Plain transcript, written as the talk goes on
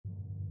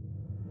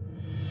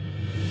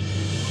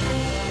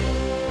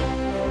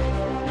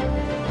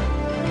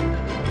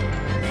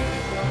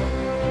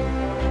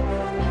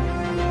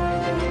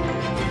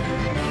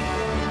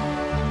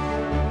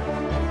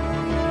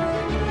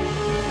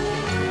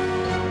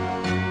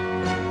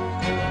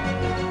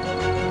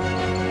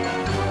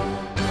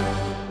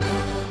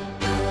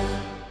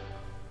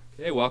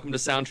welcome to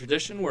Sound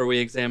Tradition, where we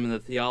examine the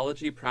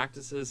theology,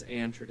 practices,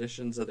 and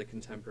traditions of the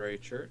contemporary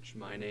church.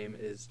 My name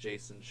is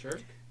Jason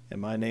Shirk. And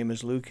my name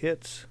is Luke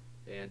Hitz.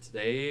 And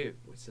today,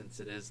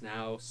 since it is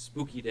now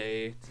spooky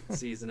day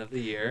season of the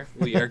year,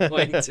 we are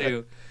going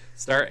to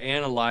start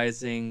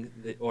analyzing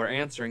or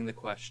answering the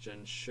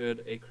question,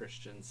 should a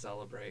Christian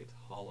celebrate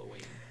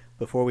Halloween?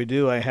 Before we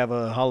do, I have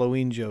a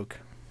Halloween joke.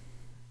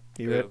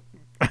 You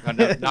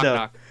ready?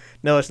 Knock.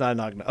 No, it's not a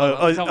knock.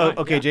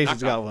 Okay, Yeah,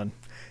 Jason's knock. Got one.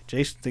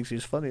 Jason thinks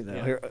he's funny now.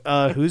 Yeah.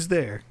 Here, who's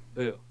there?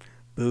 Boo.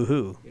 Boo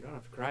hoo. You don't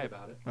have to cry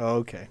about it. Oh,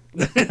 okay.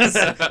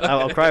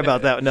 I'll cry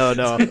about that. No.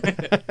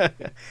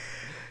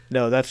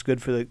 No, that's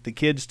good for the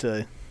kids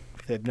to,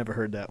 if they've never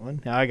heard that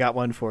one. Now I got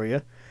one for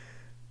you.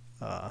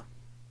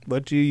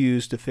 What do you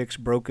use to fix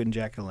broken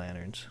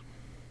jack-o'-lanterns?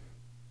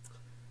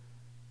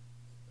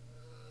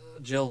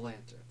 Jill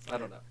Lantern. I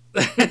don't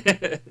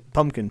know.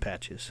 Pumpkin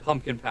patches.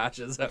 Pumpkin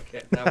patches.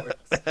 Okay, that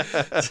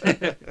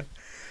works.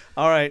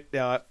 All right.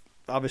 Now,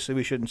 obviously,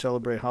 we shouldn't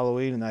celebrate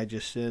Halloween, and I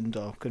just sinned.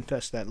 I'll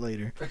confess that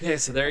later. Okay,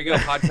 so there you go.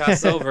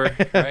 Podcast's over,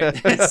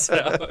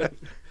 right?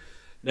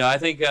 No, I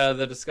think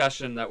the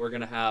discussion that we're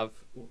going to have,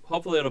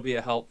 hopefully it'll be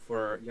a help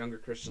for younger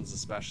Christians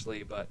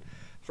especially, but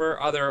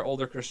for other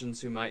older Christians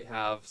who might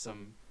have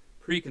some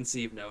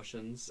preconceived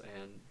notions,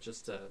 and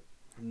just to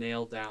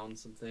nail down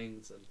some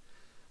things and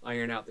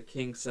iron out the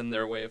kinks in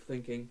their way of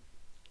thinking,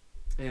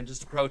 and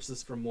just approach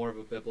this from more of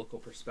a biblical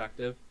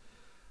perspective.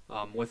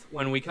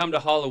 When we come to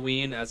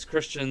Halloween as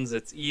Christians,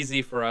 it's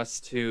easy for us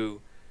to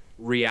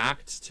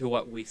react to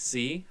what we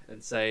see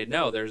and say,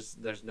 no, there's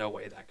no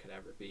way that could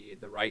ever be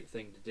the right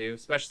thing to do,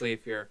 especially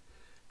if you're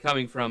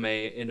coming from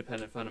a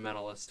independent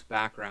fundamentalist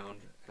background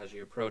as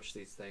you approach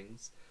these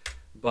things.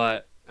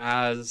 But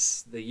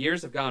as the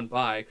years have gone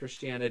by,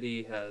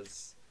 Christianity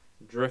has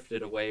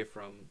drifted away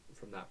from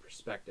that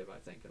perspective, I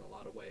think, in a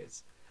lot of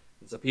ways.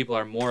 And so people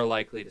are more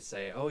likely to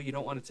say, oh, you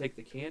don't want to take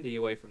the candy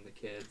away from the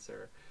kids,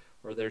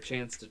 or their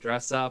chance to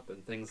dress up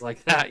and things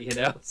like that,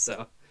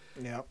 So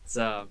yeah.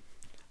 So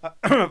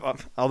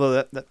although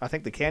that I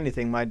think the candy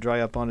thing might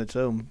dry up on its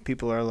own.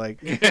 People are like,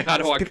 I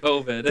don't want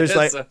COVID. There's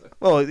like,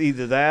 well,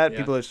 either that, Yeah.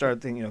 people that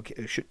start thinking,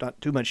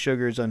 not too much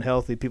sugar is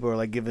unhealthy. People are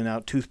like giving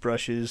out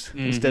toothbrushes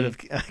instead of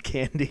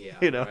candy.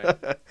 Yeah,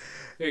 right.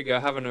 Here you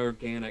go, have an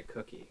organic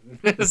cookie.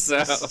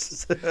 So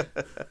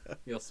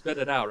you'll spit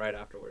it out right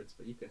afterwards,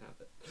 but you can have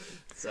it.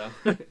 So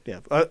yeah,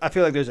 I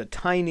feel like there's a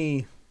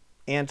tiny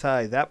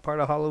anti that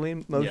part of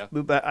Halloween.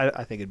 But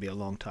I think it'd be a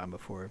long time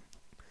before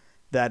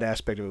that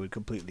aspect of it would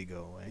completely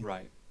go away.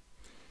 Right.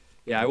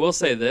 Yeah, I will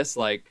say this,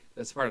 like,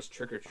 as far as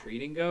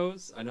trick-or-treating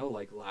goes, I know,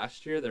 like,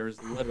 last year there was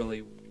literally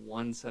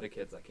one set of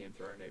kids that came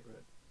through our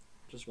neighborhood.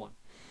 Just one.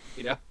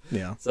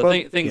 Yeah. So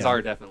things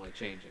are definitely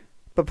changing.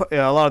 But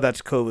a lot of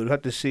that's COVID. We'll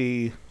have to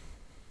see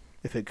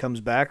if it comes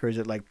back, or is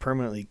it, like,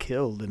 permanently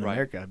killed in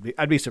America.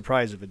 I'd be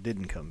surprised if it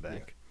didn't come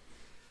back.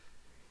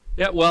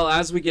 Yeah, well,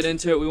 as we get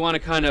into it, we want to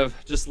kind of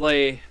just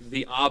lay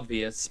the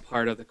obvious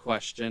part of the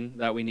question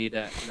that we need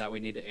to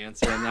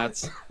answer, and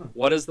that's,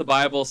 what does the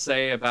Bible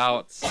say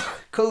about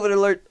COVID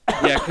alert?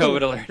 Yeah,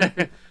 COVID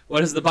alert. What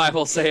does the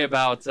Bible say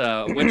about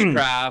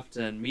witchcraft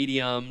and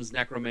mediums,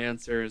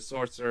 necromancers,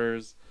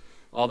 sorcerers,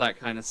 all that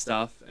kind of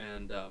stuff?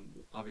 And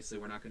obviously,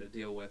 we're not going to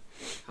deal with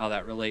how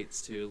that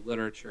relates to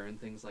literature and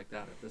things like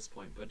that at this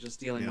point, but just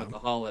dealing with the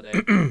holiday.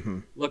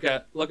 Look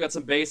at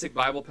some basic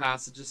Bible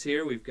passages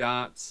here. We've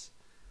got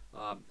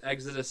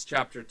Exodus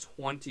chapter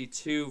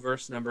 22,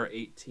 verse number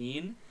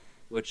 18,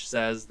 which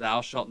says,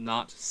 "Thou shalt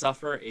not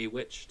suffer a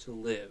witch to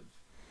live."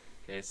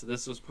 Okay, so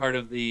this was part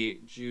of the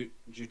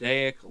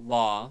Judaic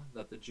law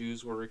that the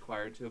Jews were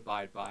required to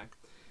abide by,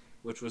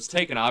 which was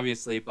taken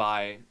obviously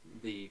by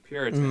the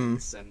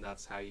Puritans, and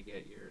that's how you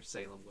get your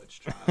Salem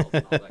witch trial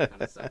and all that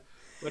kind of stuff.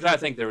 Which I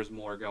think there was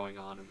more going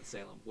on in the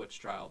Salem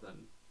witch trial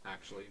than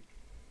actually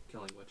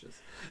killing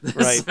witches.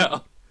 Right.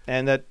 So,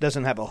 and that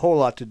doesn't have a whole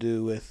lot to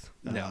do with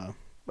No.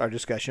 our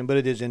discussion, but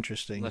it is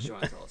interesting. Unless you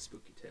want to tell a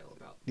spooky tale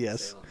about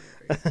Yes.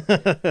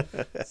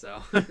 Salem.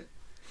 So,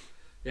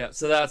 yeah,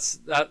 so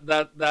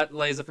that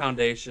lays a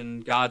foundation,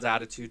 God's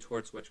attitude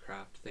towards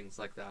witchcraft, things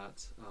like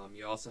that.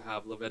 You also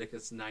have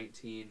Leviticus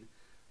 19,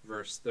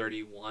 verse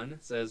 31,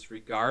 says,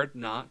 "Regard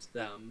not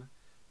them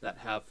that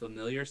have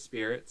familiar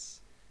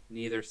spirits,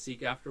 neither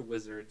seek after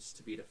wizards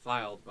to be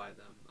defiled by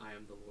them. I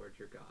am the Lord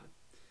your God."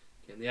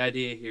 Okay, and the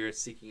idea here is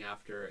seeking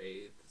after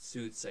a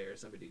soothsayer,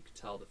 somebody who could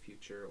tell the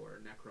future, or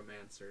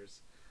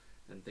necromancers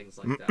and things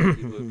like that,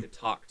 people who could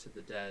talk to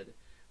the dead,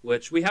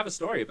 which we have a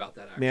story about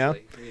that, actually. Yeah,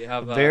 we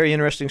have a very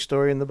interesting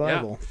story in the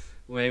Bible.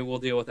 Yeah. Maybe we'll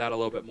deal with that a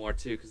little bit more,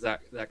 too, because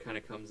that kind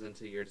of comes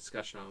into your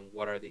discussion on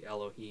what are the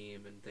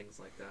Elohim and things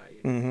like that.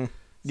 You know?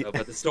 So,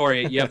 but the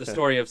story, you have the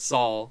story of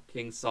Saul,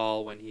 King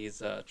Saul, when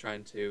he's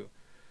trying to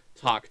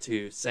talk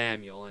to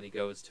Samuel, and he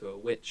goes to a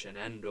witch in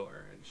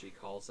Endor, and she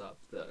calls up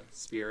the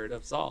spirit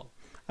of Saul.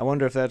 I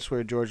wonder if that's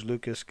where George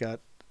Lucas got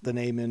the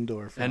name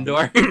Endor from.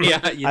 Endor? Yeah.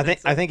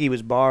 I think he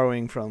was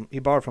borrowed from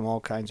all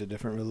kinds of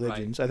different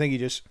religions. Right. I think he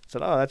just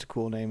said, "Oh, that's a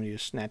cool name," and he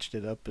just snatched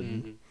it up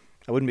and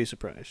I wouldn't be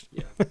surprised.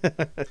 Yeah.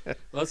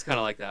 Well, it's kind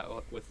of like that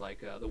with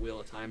like the Wheel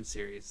of Time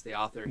series. The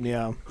author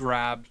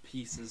grabbed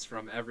pieces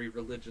from every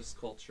religious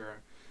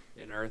culture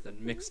in Earth and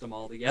mixed them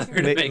all together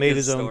to make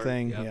his own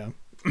thing. Yep. Yeah.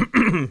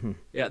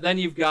 Yeah. Then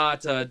you've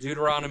got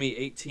Deuteronomy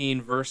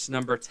 18, verse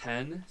number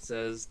 10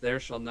 says, "There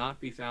shall not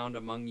be found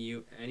among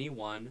you any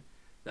one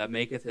that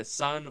maketh his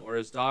son or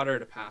his daughter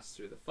to pass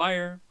through the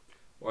fire,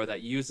 or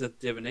that useth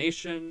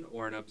divination,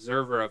 or an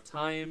observer of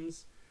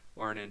times,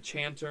 or an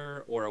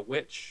enchanter, or a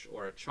witch,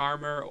 or a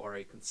charmer, or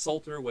a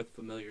consulter with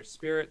familiar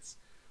spirits,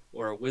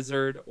 or a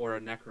wizard, or a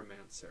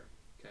necromancer."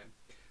 Okay.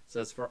 It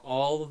says, "For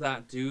all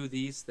that do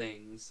these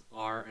things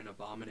are an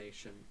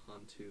abomination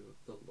unto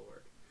the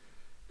Lord."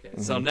 Okay.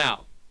 So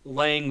now,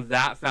 laying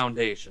that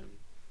foundation,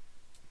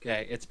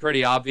 okay, it's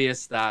pretty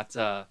obvious that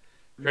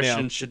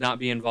Christians should not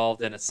be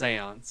involved in a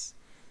seance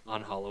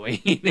on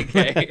Halloween.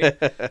 Okay.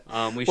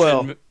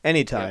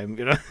 Anytime,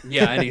 you know.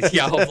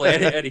 Hopefully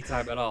any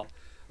time at all.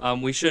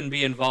 We shouldn't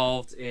be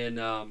involved in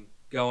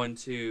going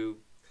to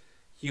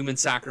human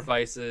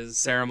sacrifices,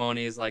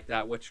 ceremonies like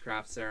that,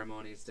 witchcraft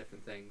ceremonies,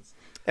 different things.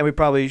 And we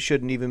probably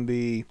shouldn't even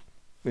be,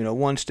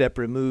 one step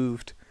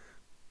removed,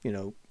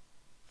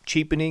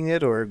 cheapening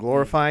it or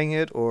glorifying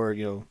it, or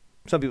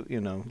some people,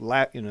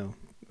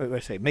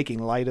 making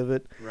light of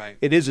it. Right.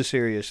 It is a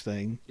serious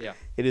thing. Yeah.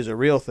 It is a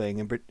real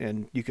thing,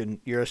 and you can.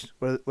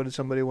 What did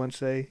somebody once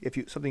say? If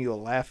something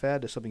you'll laugh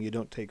at is something you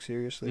don't take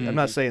seriously. Mm-hmm. I'm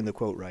not saying the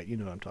quote right. You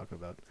know what I'm talking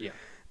about. Yeah.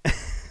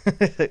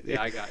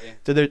 Yeah, I got you.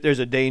 So there's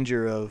a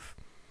danger of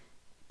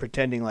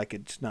pretending like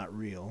it's not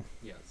real.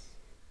 Yes.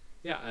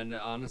 Yeah, and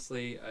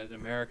honestly, in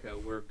America,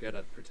 we're good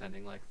at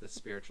pretending like the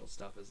spiritual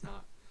stuff is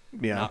not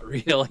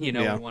real. We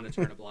want to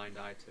turn a blind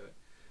eye to it.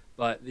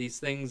 But these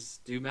things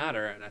do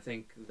matter, and I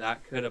think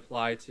that could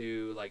apply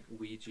to like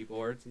Ouija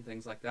boards and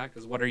things like that.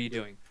 Because what are you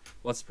doing?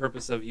 What's the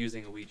purpose of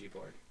using a Ouija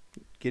board?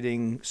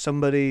 Getting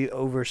somebody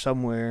over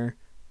somewhere,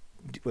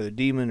 whether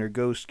demon or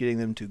ghost, getting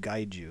them to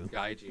guide you.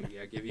 Guide you,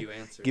 yeah, give you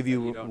answers. Give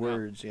you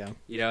words, yeah.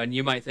 And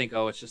you might think,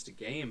 oh, it's just a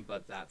game,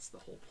 but that's the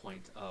whole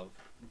point of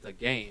the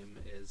game,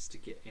 is to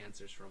get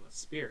answers from a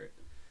spirit.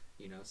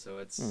 So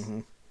it's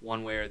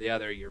one way or the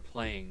other. You're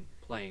playing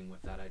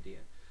with that idea.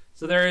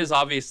 So there is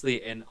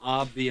obviously an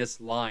obvious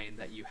line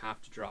that you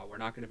have to draw. We're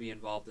not going to be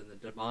involved in the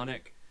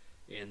demonic,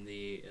 in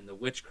the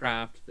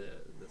witchcraft, the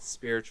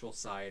spiritual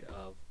side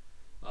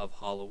of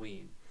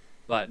Halloween.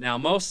 But now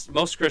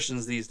most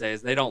Christians these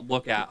days, they don't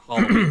look at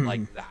Halloween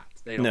like that.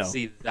 They don't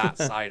see that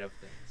side of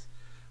things.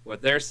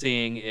 What they're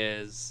seeing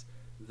is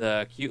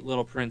the cute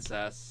little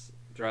princess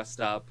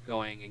dressed up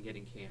going and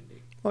getting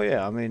candy. Oh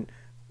yeah, I mean,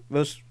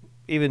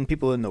 even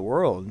people in the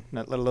world,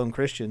 let alone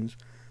Christians,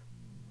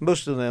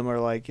 most of them are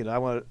like, I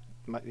want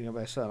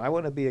my son, I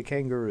want to be a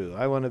kangaroo.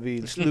 I want to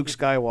be Luke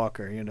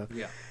Skywalker,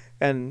 Yeah.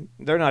 And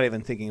they're not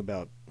even thinking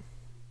about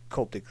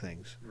cultic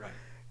things. Right.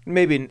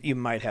 Maybe you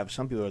might have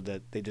some people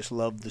that they just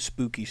love the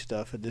spooky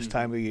stuff at this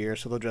time of year,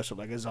 so they'll dress up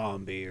like a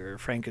zombie or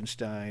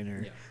Frankenstein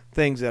or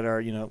things that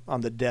are,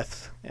 on the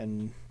death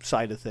and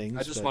side of things.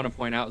 I just want to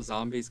point out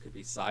zombies could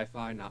be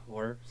sci-fi, not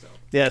horror. So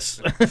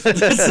yes.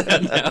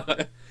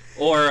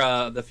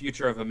 Or the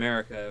future of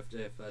America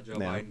if Joe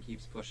Biden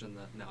keeps pushing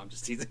the... No, I'm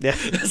just teasing. Yeah.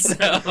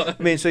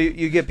 I mean, so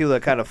you get people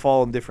that kind of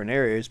fall in different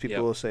areas.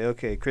 People will say,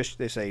 okay,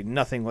 they say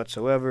nothing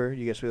whatsoever.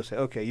 You get people say,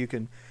 okay, you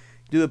can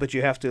do it, but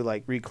you have to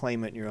like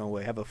reclaim it in your own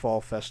way. Have a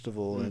fall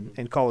festival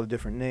and call it a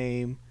different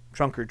name,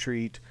 trunk or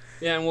treat.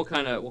 Yeah, and we'll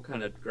kind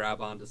of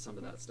grab onto some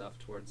of that stuff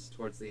towards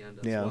the end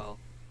as well,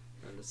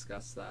 and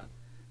discuss that.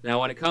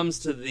 Now, when it comes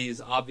to these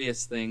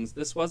obvious things,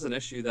 this was an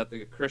issue that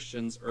the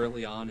Christians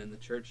early on in the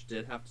church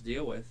did have to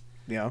deal with.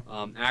 Yeah.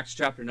 Acts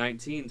chapter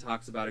 19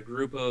 talks about a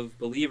group of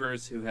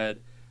believers who had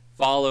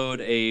followed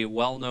a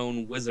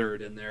well-known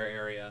wizard in their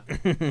area,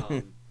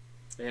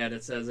 and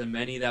it says, "And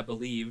many that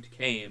believed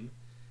came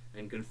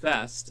and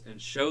confessed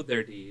and showed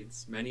their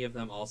deeds, many of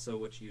them also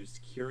which used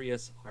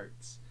curious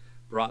arts,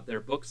 brought their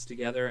books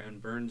together and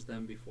burned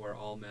them before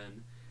all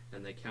men,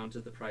 and they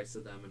counted the price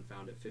of them and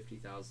found it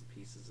 50,000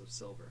 pieces of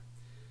silver.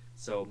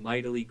 So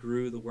mightily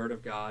grew the word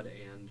of God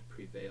and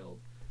prevailed."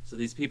 So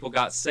these people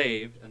got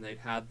saved, and they'd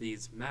had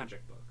these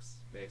magic books,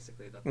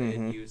 basically, that they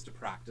had used to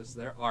practice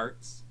their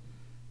arts,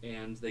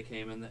 and they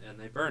came and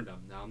they burned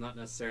them. Now, I'm not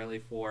necessarily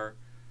for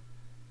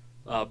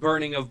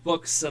burning of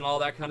books and all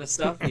that kind of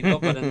stuff, but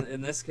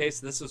in this case,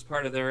 this was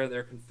part of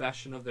their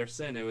confession of their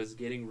sin. It was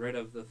getting rid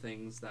of the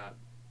things that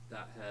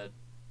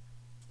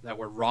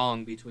were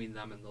wrong between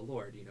them and the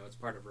Lord. It's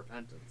part of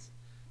repentance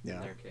in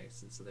their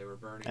case, and so they were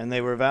burning. And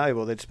they were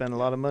valuable. They'd spend a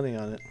lot of money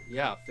on it.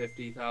 Yeah,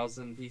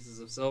 50,000 pieces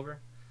of silver.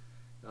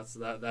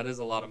 That is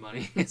a lot of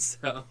money.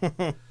 So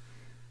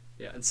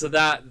yeah, and so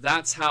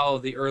that's how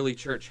the early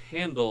church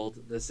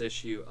handled this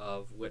issue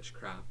of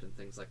witchcraft and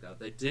things like that.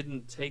 They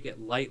didn't take it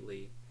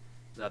lightly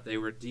that they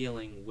were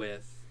dealing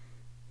with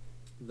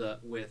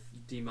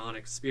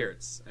demonic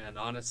spirits, and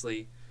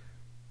honestly,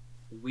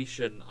 we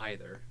shouldn't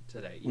either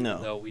today, even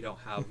though we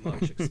don't have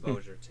much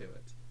exposure to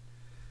it.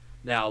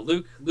 Now,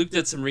 Luke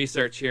did some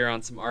research here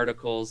on some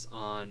articles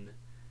on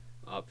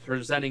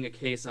presenting a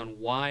case on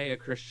why a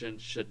Christian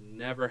should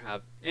never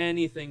have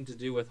anything to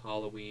do with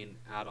Halloween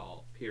at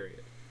all.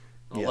 Period.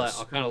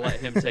 I'll kind of let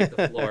him take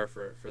the floor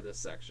for this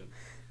section.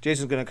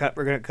 Jason's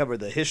we're gonna cover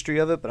the history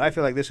of it, but I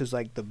feel like this is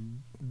like the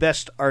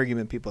best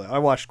argument people have. I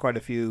watched quite a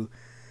few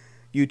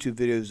YouTube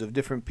videos of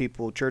different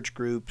people, church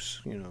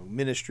groups,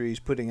 ministries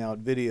putting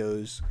out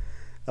videos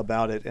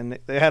about it, and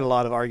they had a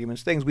lot of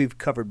arguments, things we've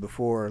covered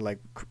before, like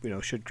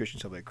should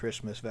Christians celebrate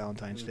Christmas,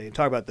 Valentine's Day, and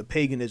talk about the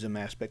paganism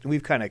aspect. And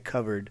we've kind of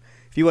covered.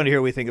 If you want to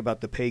hear what we think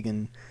about the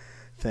pagan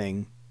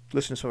thing,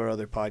 listen to some of our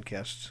other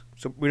podcasts.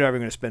 So we're not even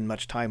going to spend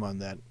much time on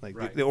that,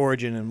 like the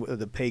origin and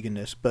the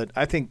paganness. But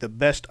I think the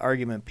best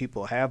argument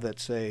people have that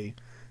say,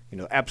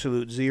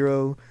 absolute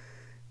zero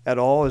at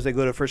all, is they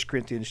go to 1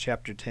 Corinthians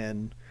chapter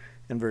 10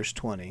 and verse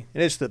 20.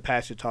 And it's the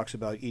passage that talks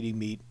about eating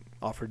meat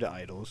offered to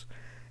idols.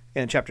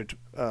 And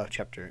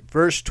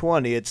verse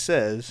 20, it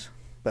says,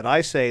 "But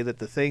I say that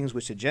the things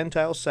which the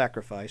Gentiles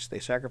sacrifice, they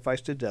sacrifice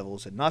to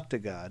devils and not to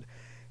God.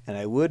 And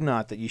I would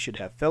not that ye should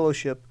have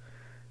fellowship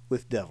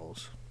with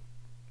devils."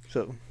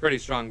 So pretty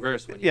strong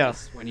verse when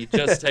you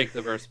just take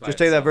the verse by just itself.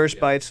 take that verse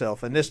by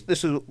itself. And this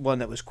is one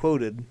that was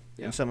quoted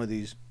in some of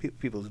these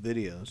people's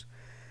videos.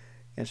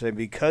 And so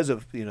because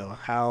of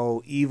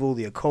how evil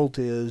the occult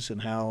is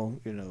and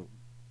how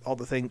all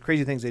the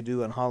crazy things they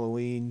do on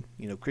Halloween,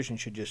 Christians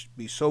should just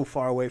be so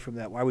far away from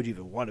that. Why would you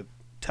even want to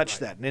touch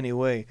that in any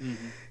way?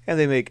 Mm-hmm. And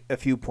they make a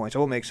few points. I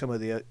won't make some of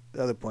the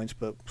other points,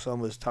 but some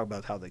was talk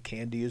about how the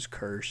candy is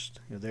cursed.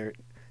 There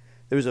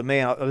was a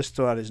man, I'll just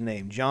throw out his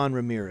name, John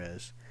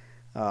Ramirez.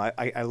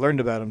 I learned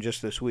about him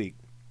just this week.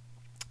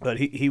 But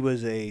he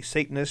was a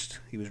Satanist.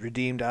 He was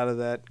redeemed out of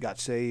that, got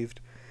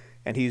saved.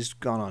 And he's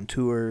gone on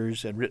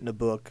tours and written a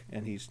book,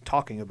 and he's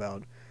talking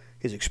about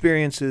his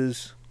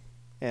experiences.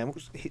 And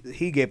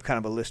he gave kind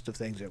of a list of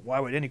things that why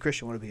would any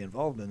Christian want to be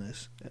involved in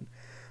this? And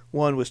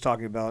one was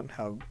talking about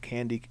how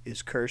candy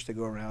is cursed. They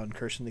go around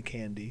cursing the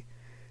candy.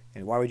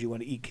 And why would you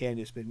want to eat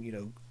candy? It's been,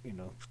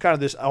 it's kind of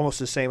this almost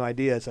the same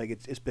idea. It's like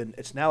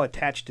it's now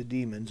attached to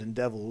demons and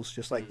devils,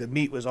 just like the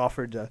meat was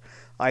offered to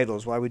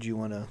idols. Why would you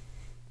want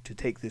to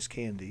take this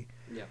candy?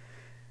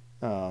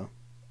 Yeah.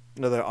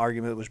 Another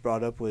argument that was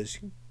brought up was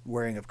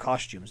wearing of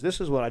costumes.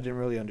 This is what I didn't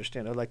really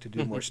understand. I'd like to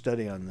do more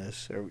study on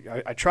this.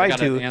 I tried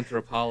to. An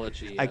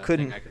anthropology. I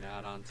couldn't. Thing I can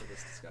add on to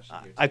this discussion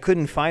here I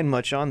couldn't find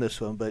much on this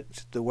one,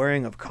 but the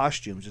wearing of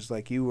costumes is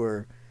like you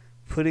were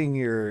putting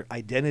your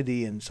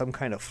identity in some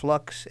kind of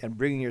flux and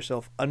bringing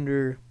yourself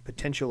under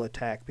potential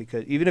attack,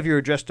 because even if you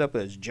were dressed up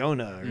as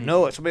Jonah or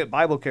Noah, somebody, a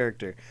Bible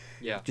character,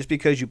 just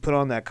because you put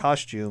on that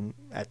costume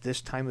at this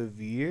time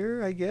of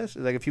year, I guess,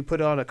 like if you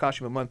put on a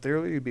costume a month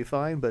earlier, you'd be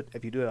fine. But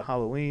if you do it at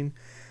Halloween,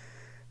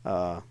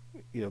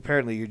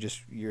 apparently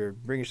you're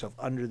bringing yourself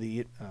under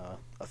the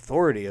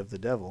authority of the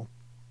devil.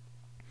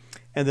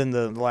 And then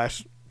the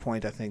last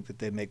point I think that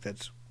they make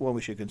that's one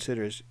we should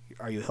consider is,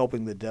 are you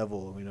helping the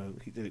devil?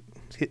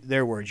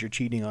 Their words, you're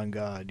cheating on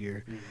God.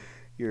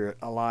 You're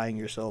allying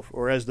yourself,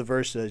 or as the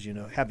verse says,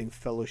 having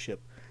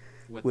fellowship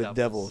with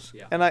devils.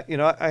 Yeah. And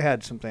I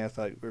had something I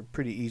thought were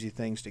pretty easy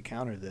things to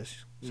counter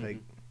this. It's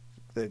like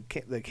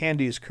the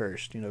candy is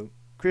cursed.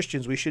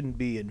 Christians, we shouldn't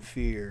be in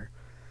fear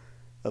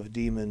of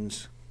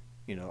demons.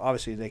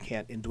 Obviously they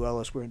can't indwell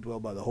us. We're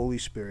indwelled by the Holy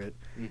Spirit.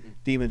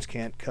 Demons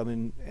can't come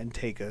in and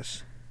take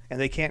us. And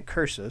they can't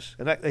curse us.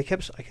 And they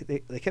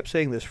kept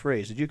saying this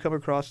phrase. Did you come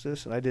across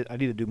this? And I did. I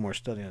need to do more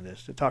study on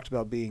this. It talks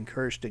about being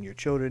cursed and your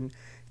children, and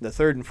the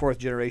third and fourth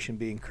generation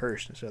being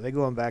cursed. And so are they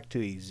going back to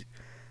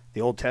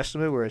the Old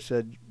Testament where it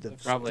said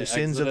the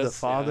sins of the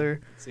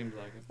father. Yeah, it seems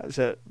like it.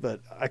 So, but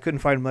I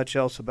couldn't find much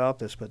else about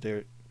this. But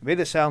they made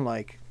it sound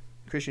like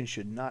Christians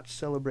should not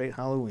celebrate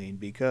Halloween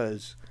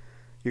because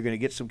you're going to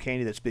get some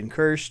candy that's been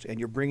cursed, and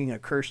you're bringing a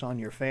curse on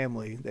your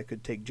family that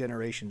could take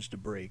generations to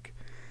break.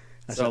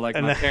 So,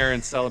 my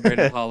parents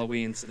celebrated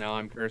Halloween, so now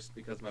I'm cursed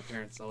because my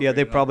parents celebrated. Yeah,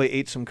 they probably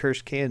ate some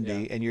cursed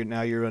candy, and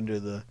you're under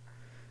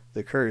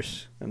the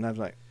curse. And I'm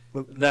like,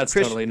 well, that's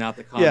totally not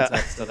the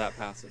context of that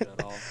passage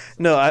at all. So.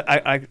 No,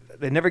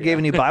 they never gave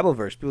any Bible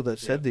verse. People that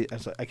said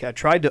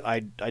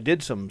I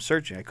did some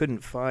searching. I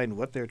couldn't find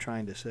what they're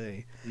trying to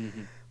say.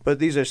 But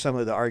these are some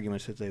of the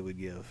arguments that they would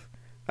give.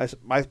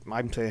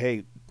 I'm saying,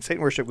 hey,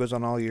 Satan worship goes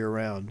on all year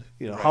round.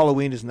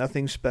 Halloween is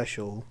nothing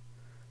special.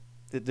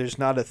 There's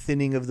not a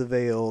thinning of the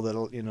veil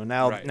that'll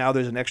now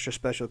there's an extra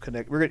special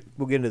connect. We'll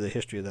get into the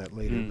history of that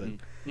later,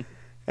 but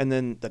and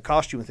then the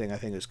costume thing I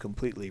think is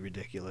completely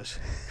ridiculous.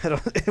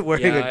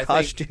 Wearing a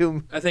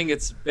costume. I think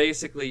it's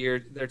basically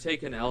they're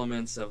taking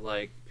elements of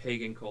like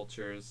pagan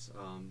cultures.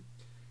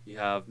 You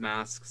have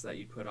masks that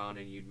you put on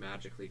and you'd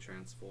magically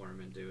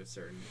transform into a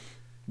certain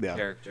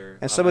character.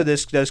 And some of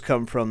this does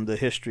come from the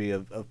history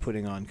of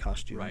putting on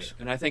costumes. Right.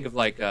 And I think of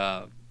like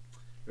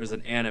there's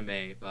an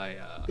anime by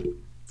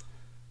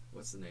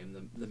what's the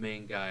name? The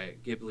main guy,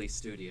 Ghibli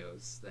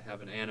Studios. They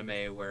have an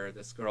anime where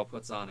this girl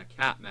puts on a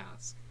cat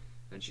mask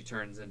and she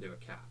turns into a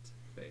cat,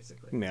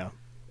 basically. Yeah.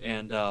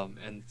 And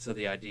so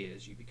the idea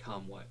is you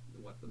become what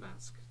the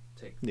mask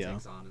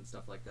takes on and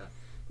stuff like that.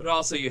 But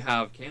also you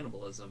have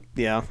cannibalism.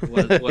 Yeah.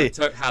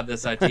 Had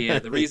this idea.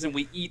 The reason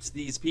we eat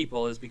these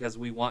people is because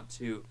we want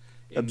to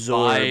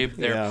Absorb imbibe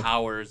their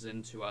powers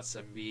into us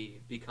and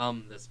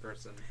become this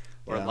person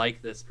or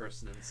like this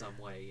person in some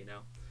way, you know.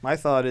 My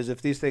thought is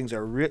if these things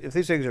are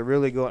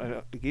really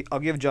going, I'll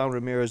give John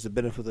Ramirez the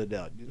benefit of the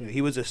doubt. You know,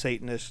 he was a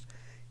Satanist.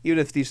 Even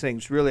if these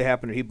things really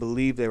happened or he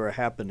believed they were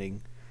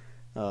happening,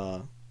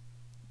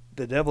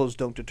 the devils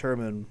don't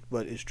determine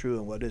what is true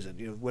and what isn't.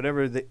 You know,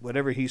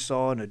 whatever he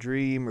saw in a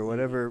dream or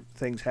whatever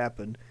things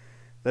happened,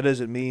 that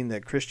doesn't mean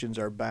that Christians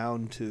are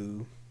bound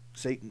to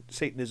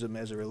Satanism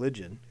as a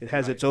religion. It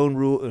has its own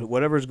rule.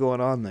 Whatever's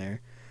going on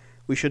there,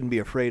 we shouldn't be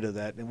afraid of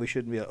that, and we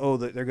shouldn't be,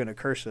 they're going to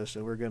curse us,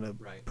 and we're going to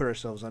put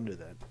ourselves under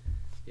that.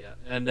 Yeah,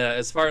 and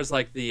as far as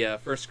like the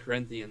 1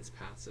 Corinthians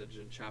passage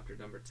in chapter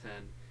number 10,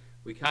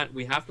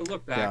 we have to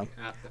look back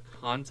at the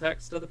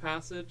context of the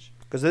passage.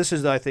 Because this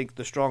is, I think,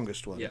 the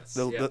strongest one. Yes.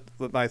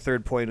 My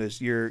third point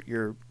is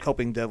you're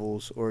helping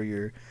devils or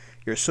you're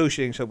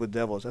associating yourself with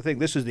devils. I think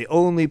this is the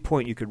only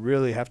point you could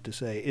really have to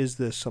say, is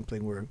this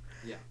something we're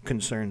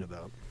concerned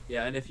about?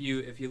 Yeah, and if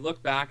you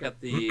look back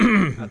at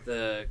the at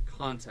the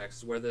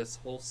context where this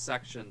whole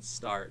section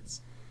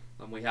starts,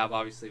 we have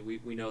obviously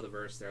we know the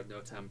verse there, no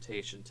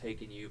temptation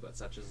taken you, but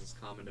such as is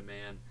common to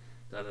man,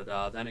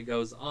 Then it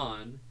goes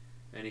on,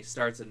 and he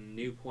starts a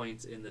new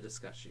point in the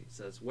discussion. He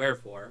says,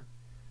 "Wherefore,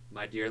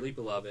 my dearly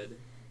beloved,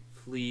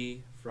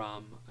 flee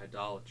from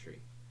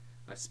idolatry.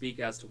 I speak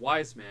as to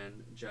wise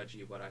men, judge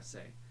ye what I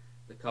say.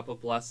 The cup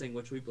of blessing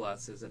which we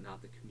bless, is it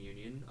not the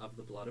communion of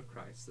the blood of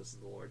Christ?" This is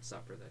the Lord's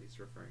Supper that he's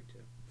referring to.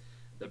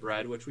 "The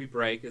bread which we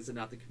break, is it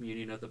not the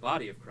communion of the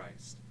body of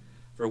Christ?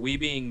 For we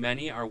being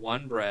many are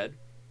one bread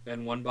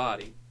and one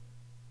body,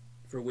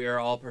 for we are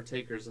all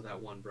partakers of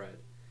that one bread.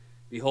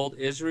 Behold,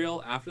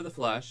 Israel after the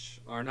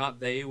flesh, are not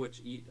they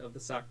which eat of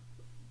the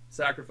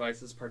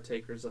sacrifices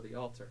partakers of the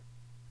altar?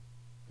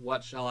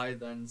 What shall I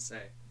then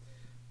say?"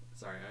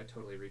 Sorry, I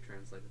totally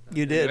retranslated that.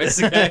 You did. Anyways,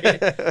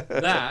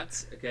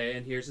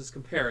 and here's his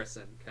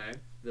comparison, okay?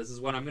 This is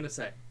what I'm going to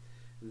say.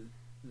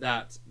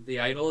 That the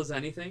idol is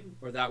anything,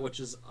 or that which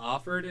is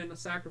offered in a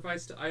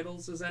sacrifice to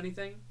idols is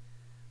anything.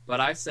 But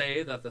I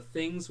say that the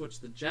things which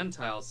the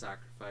Gentiles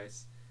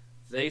sacrifice,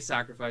 they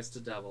sacrifice to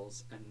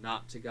devils, and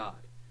not to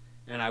God.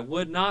 And I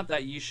would not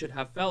that ye should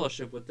have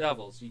fellowship with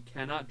devils. Ye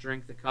cannot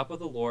drink the cup of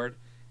the Lord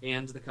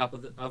and the cup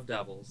of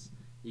devils.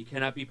 Ye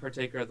cannot be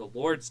partaker of the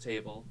Lord's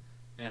table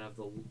and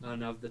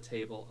of the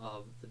table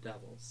of the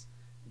devils.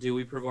 Do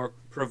we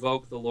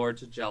provoke the Lord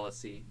to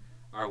jealousy?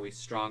 Are we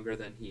stronger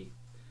than he?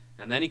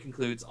 And then he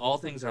concludes, all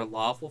things are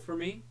lawful for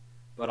me,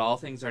 but all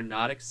things are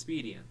not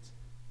expedient.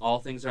 All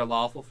things are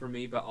lawful for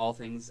me, but all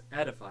things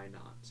edify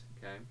not.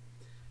 Okay?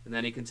 And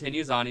then he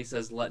continues on, he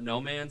says, let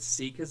no man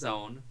seek his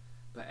own,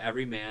 but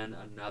every man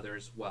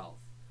another's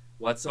wealth.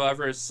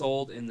 Whatsoever is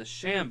sold in the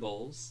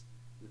shambles,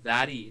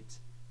 that eat,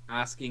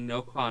 asking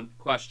no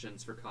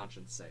questions for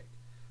conscience sake.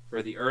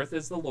 For the earth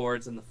is the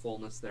Lord's, and the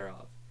fullness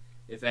thereof.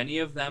 If any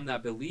of them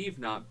that believe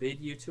not bid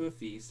you to a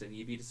feast, and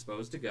ye be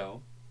disposed to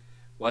go,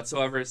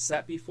 whatsoever is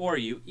set before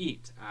you,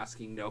 eat,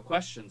 asking no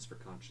questions for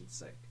conscience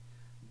sake.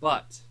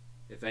 But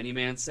if any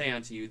man say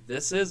unto you,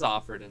 this is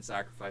offered in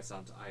sacrifice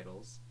unto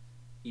idols,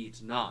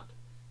 eat not,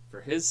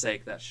 for his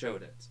sake that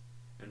showed it,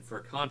 and for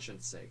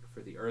conscience sake,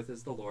 for the earth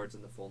is the Lord's,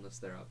 and the fullness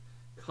thereof.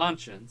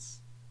 Conscience,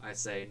 I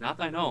say, not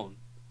thine own,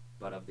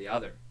 but of the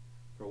other.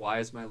 For why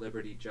is my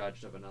liberty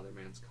judged of another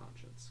man's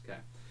conscience? Okay,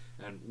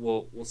 and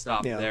we'll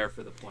stop there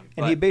for the point.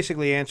 And he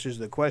basically answers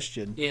the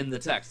question in the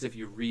text if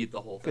you read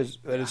the whole thing.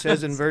 Because it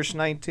says in verse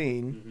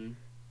 19,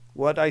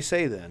 what I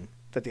say then,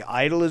 that the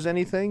idol is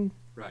anything?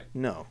 Right.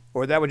 No.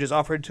 Or that which is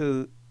offered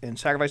to in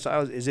sacrifice to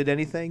idols, is it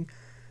anything?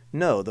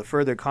 No. The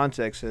further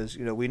context says,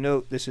 we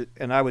know this is,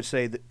 and I would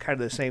say that kind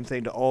of the same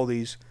thing to all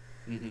these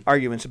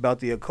arguments about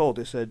the occult.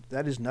 It said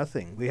that is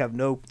nothing.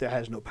 That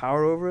has no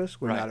power over us.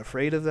 We're not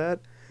afraid of that.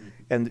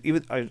 And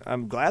even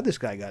I'm glad this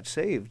guy got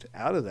saved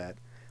out of that,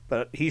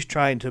 but he's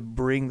trying to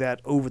bring that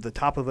over the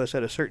top of us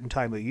at a certain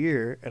time of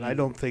year, and I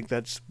don't think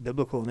that's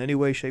biblical in any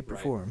way, shape, or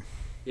form.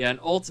 Yeah, and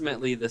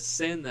ultimately the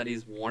sin that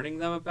he's warning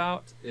them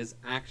about is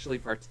actually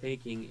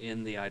partaking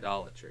in the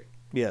idolatry.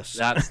 Yes,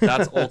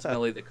 that's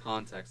ultimately the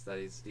context that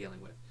he's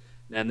dealing with,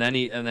 and then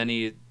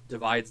he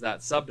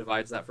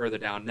subdivides that further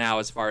down. Now,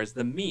 as far as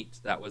the meat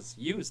that was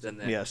used in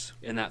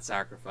that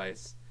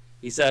sacrifice.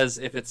 He says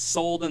if it's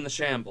sold in the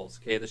shambles,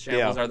 okay, the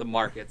shambles are the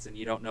markets, and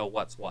you don't know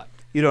what's what.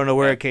 You don't know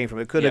where it came from.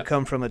 It could have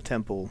come from a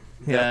temple.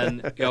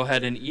 Then go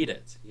ahead and eat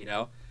it,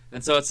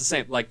 And so it's the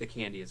same, like the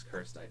candy is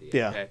cursed idea.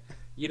 Yeah. Okay?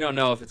 You don't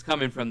know if it's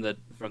coming from the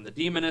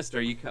demonist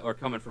or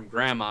coming from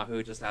grandma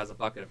who just has a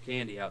bucket of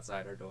candy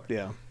outside her door.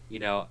 Yeah.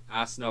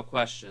 Ask no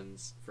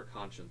questions for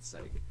conscience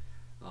sake.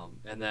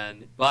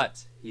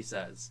 But he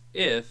says,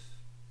 if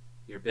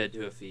you're bid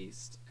to a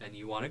feast and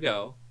you want to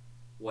go,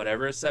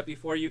 whatever is set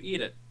before you, eat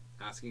it,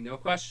 asking no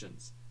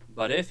questions.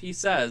 But if he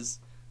says,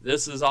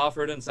 this is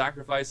offered in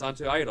sacrifice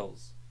unto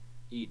idols,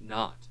 eat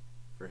not,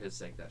 for his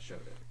sake that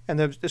showed it. And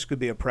this could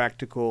be a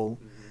practical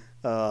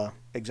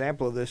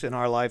example of this in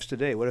our lives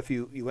today. What if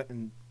you went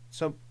and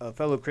a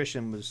fellow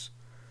Christian was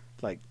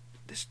like,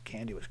 this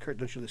candy was cursed.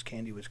 Don't you know this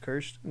candy was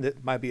cursed?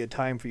 That might be a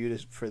time for you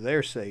to, for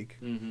their sake.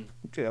 Mm-hmm.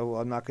 Well,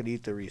 I'm not going to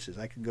eat the Reese's.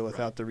 I can go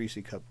without the Reese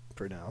cup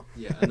for now.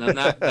 Yeah, and then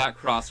that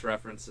cross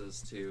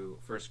references to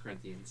 1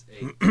 Corinthians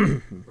 8,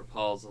 where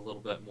Paul's a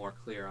little bit more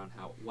clear on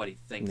what he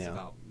thinks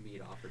about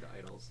meat offered to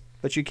idols.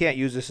 But you can't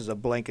use this as a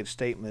blanket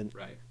statement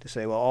to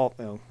say,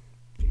 well,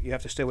 you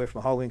have to stay away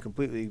from Halloween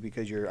completely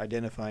because you're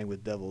identifying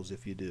with devils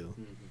if you do.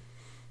 Mm-hmm.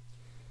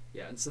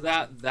 Yeah, and so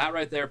that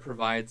right there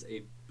provides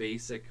a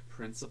basic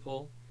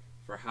principle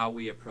for how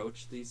we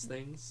approach these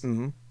things.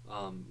 Mm-hmm.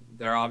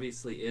 There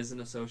obviously is an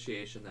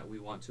association that we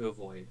want to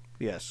avoid.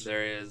 Yes.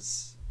 There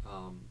is,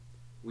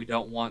 we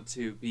don't want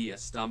to be a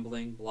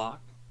stumbling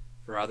block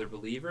for other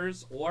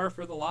believers or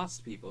for the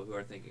lost people who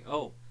are thinking,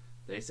 oh,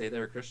 they say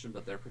they're a Christian,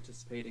 but they're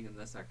participating in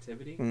this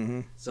activity.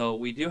 Mm-hmm. So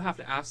we do have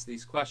to ask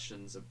these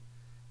questions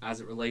as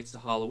it relates to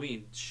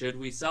Halloween. Should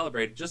we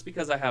celebrate it? Just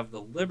because I have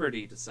the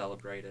liberty to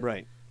celebrate it,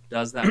 right,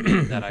 does that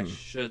mean that I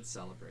should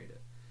celebrate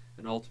it?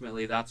 And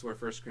ultimately, that's where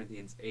 1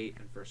 Corinthians 8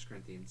 and 1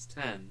 Corinthians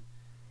 10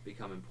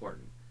 become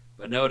important.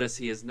 But notice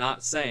he is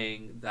not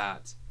saying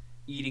that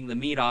eating the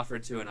meat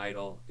offered to an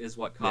idol is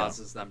what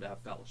causes them to have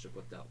fellowship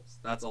with devils.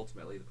 That's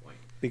ultimately the point.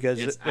 Because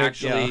it's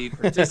actually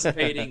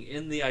participating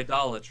in the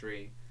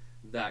idolatry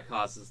that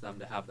causes them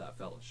to have that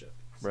fellowship.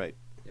 Right.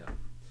 Yeah.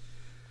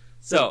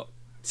 So,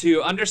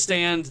 to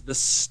understand the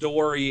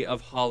story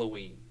of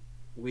Halloween,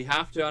 we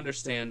have to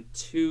understand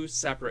two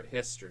separate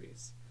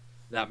histories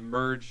that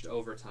merged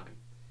over time.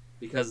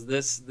 Because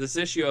this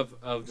issue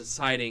of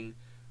deciding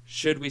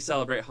should we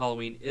celebrate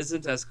Halloween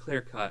isn't as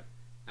clear-cut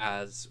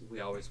as we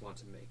always want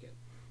to make it.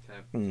 Okay?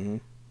 Mm-hmm.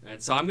 And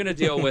so I'm going to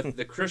deal with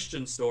the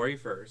Christian story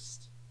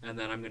first, and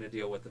then I'm going to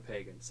deal with the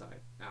pagan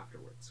side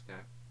afterwards. Okay?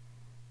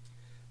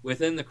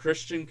 Within the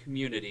Christian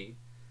community,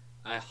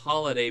 a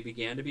holiday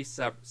began to be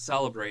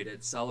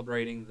celebrated,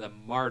 celebrating the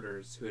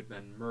martyrs who had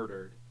been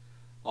murdered,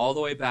 all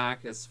the way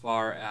back as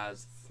far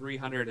as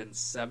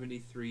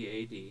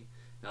 373 AD.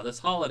 Now, this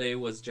holiday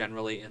was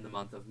generally in the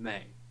month of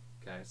May.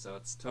 Okay, so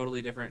it's a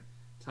totally different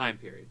time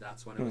period.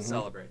 That's when it was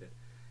celebrated.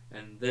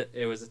 And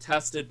it was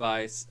attested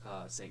by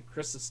St.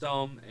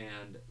 Chrysostom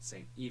and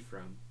St.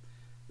 Ephraim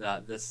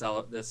that this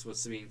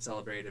was being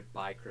celebrated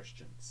by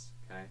Christians.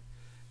 Okay.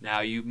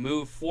 Now, you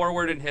move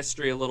forward in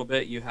history a little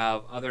bit. You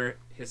have other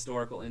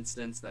historical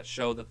instances that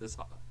show that this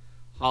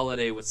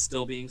holiday was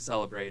still being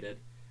celebrated.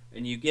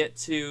 And you get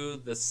to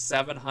the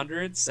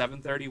 700s,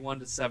 731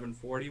 to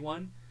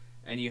 741,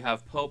 and you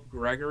have Pope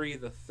Gregory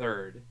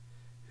III,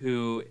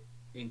 who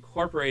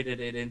incorporated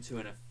it into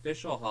an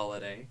official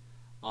holiday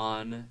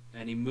and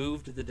he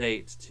moved the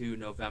date to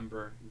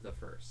November the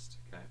 1st.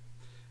 Okay.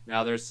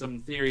 Now, there's some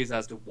theories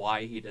as to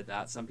why he did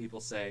that. Some people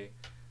say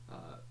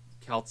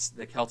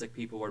the Celtic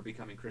people were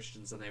becoming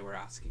Christians and they were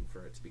asking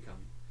for it to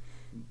become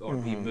or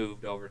be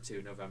moved over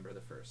to November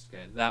the 1st.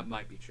 Okay, that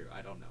might be true.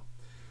 I don't know.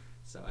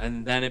 So,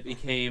 and then it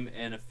became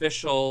an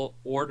official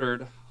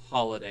ordered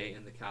holiday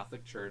in the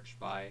Catholic Church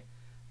by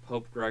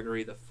Pope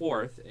Gregory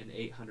IV in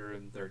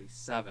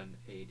 837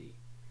 AD.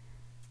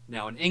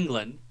 Now, in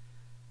England,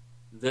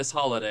 this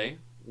holiday,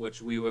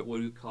 which we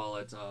would call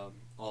it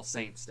All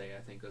Saints' Day,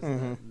 I think was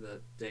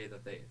the day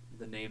that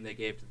the name they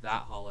gave to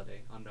that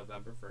holiday on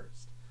November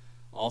 1st.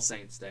 All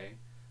Saints' Day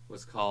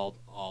was called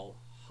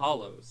All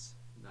Hallows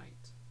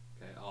Night,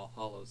 okay, All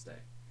Hallows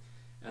Day.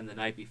 And the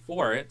night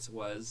before it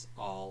was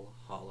All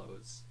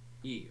Hallows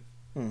Eve,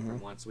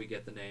 from whence we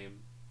get the name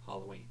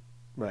Halloween.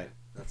 Right. Okay?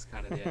 That's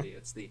kind of the idea.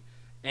 It's the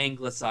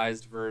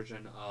anglicized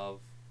version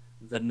of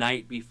the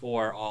night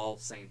before All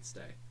Saints'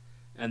 Day.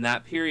 And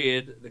that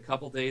period, the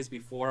couple days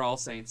before All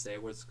Saints' Day,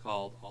 was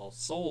called All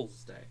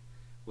Souls' Day,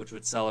 which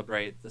would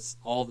celebrate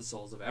all the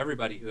souls of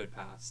everybody who had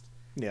passed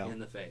in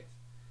the faith.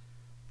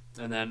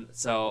 And then,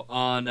 so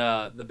on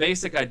the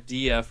basic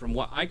idea, from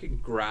what I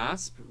could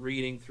grasp,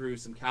 reading through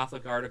some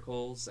Catholic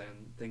articles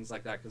and things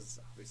like that, because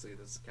obviously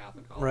this is a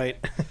Catholic holiday.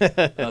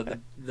 Right.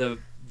 The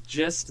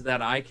gist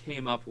that I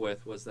came up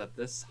with was that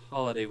this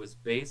holiday was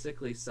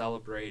basically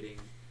celebrating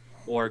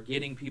or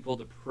getting people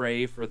to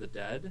pray for the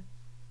dead,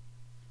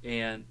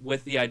 and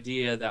with the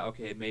idea that,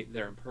 okay, maybe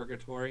they're in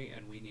purgatory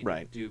and we need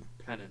to do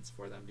penance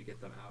for them to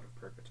get them out of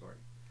purgatory.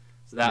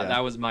 So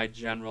that was my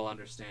general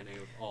understanding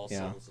of All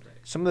Souls Day.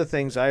 Some of the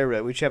things I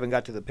read, which haven't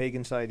got to the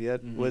pagan side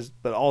yet,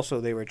 but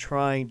also they were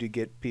trying to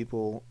get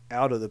people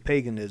out of the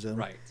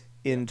paganism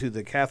into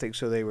the Catholic.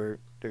 So they're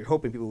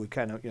hoping people would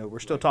kind of, we're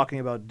still talking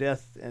about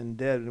death and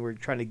dead, and we're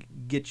trying to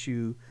get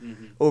you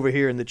over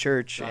here in the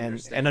church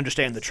and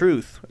understand the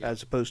truth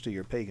as opposed to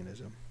your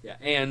paganism. Yeah,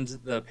 and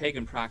the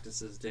pagan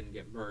practices didn't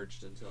get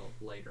merged until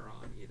later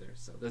on either.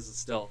 So this is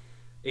still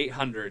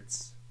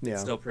 800s.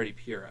 It's still pretty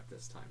pure at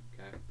this time.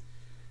 Okay.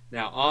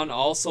 Now, on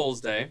All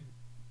Souls Day,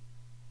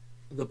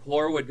 the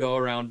poor would go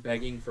around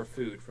begging for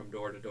food from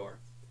door to door,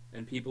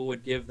 and people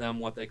would give them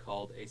what they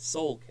called a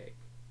soul cake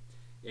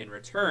in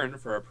return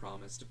for a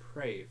promise to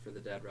pray for the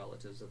dead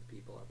relatives of the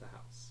people at the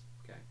house.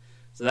 Okay,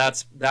 so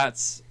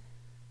that's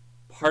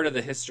part of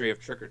the history of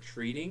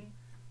trick-or-treating,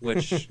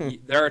 which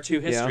there are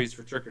two histories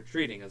for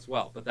trick-or-treating as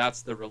well, but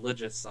that's the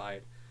religious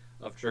side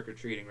of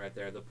trick-or-treating right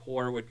there. The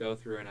poor would go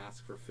through and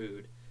ask for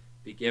food,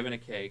 be given a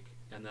cake,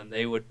 and then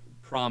they would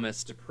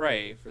promise to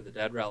pray for the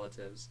dead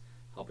relatives,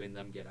 helping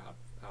them get out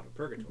of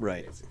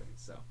purgatory, basically.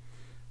 So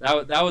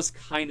that was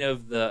kind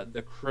of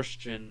the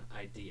Christian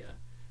idea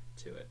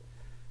to it.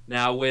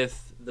 Now,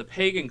 with the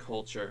pagan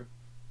culture,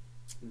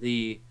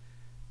 the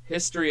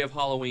history of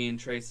Halloween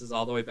traces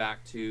all the way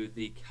back to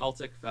the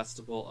Celtic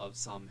festival of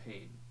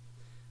Samhain,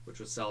 which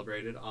was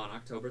celebrated on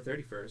October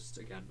 31st,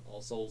 again,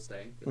 All Souls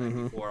Day, the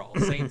night before All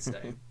Saints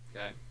Day.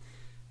 Okay,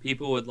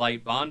 people would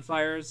light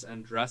bonfires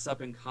and dress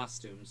up in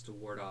costumes to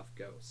ward off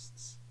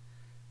ghosts.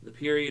 The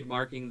period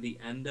marking the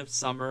end of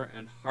summer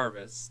and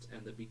harvest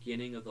and the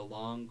beginning of the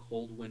long,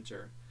 cold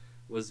winter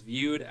was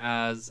viewed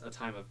as a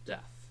time of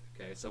death.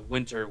 Okay, so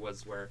winter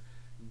was where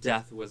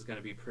death was going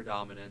to be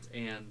predominant,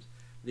 and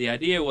the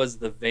idea was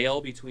the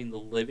veil between the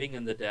living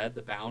and the dead,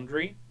 the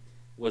boundary,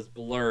 was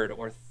blurred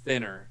or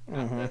thinner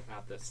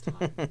at this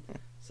time.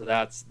 So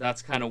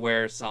that's kind of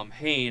where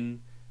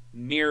Samhain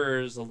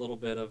mirrors a little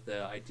bit of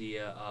the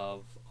idea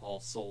of All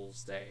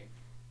Souls Day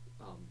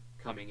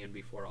coming in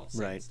before All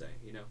Saints Day,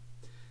 you know.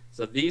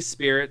 So these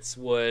spirits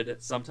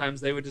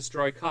sometimes they would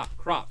destroy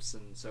crops,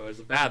 and so it was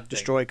a bad thing.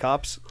 Destroy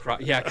cops?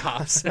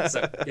 Cops.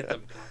 So get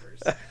them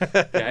coppers.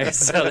 Okay,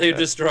 so they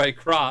destroy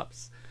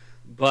crops.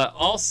 But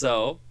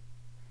also,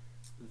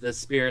 the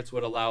spirits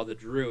would allow the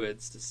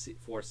druids to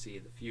foresee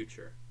the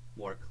future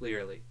more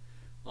clearly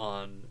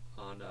on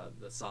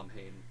the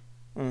Samhain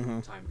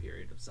time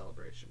period of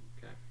celebration.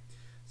 Okay,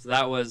 so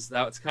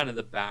that's kind of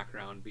the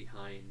background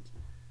behind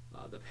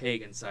the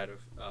pagan side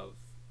of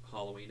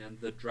Halloween, and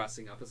the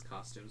dressing up as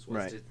costumes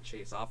was to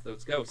chase off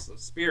those ghosts,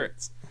 those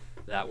spirits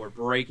that were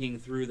breaking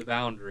through the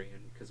boundary,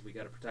 and because we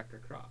got to protect our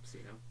crops,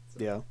 you know.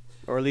 So. Yeah,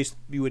 or at least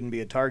you wouldn't be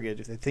a target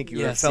if they think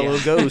you're a fellow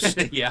ghost.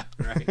 Yeah,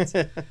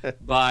 right.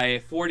 By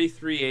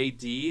 43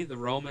 AD, the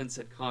Romans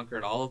had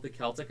conquered all of the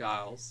Celtic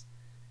Isles,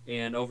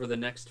 and over the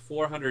next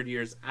 400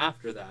 years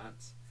after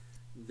that,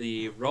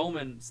 the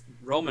Roman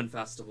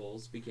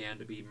festivals began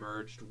to be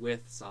merged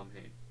with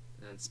Samhain,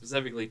 and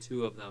specifically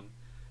two of them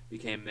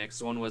became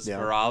mixed. One was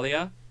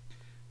Feralia,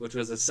 which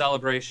was a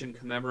celebration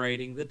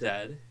commemorating the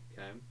dead,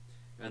 okay,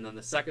 and then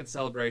the second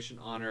celebration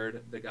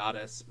honored the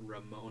goddess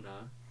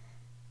Ramona.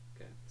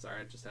 Okay,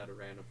 sorry, I just had a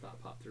random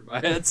thought pop through my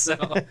head. So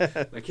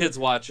my kids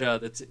watch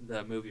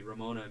the movie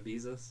Ramona and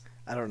Beezus.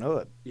 I don't know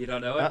it. You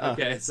don't know it?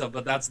 Okay,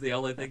 but that's the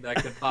only thing that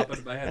could pop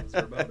into my head was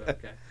Ramona.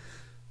 Okay,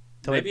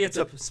 maybe it's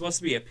supposed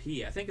to be a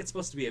P. I think it's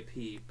supposed to be a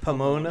P.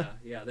 Pomona.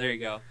 Yeah, there you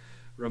go.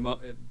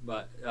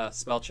 But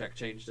spell check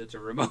changed it to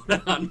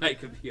Ramona on my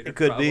computer. It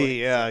could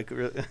be, yeah.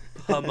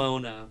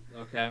 Pomona,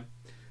 okay,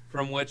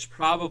 from which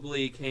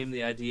probably came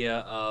the idea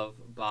of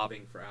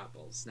bobbing for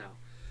apples. Now,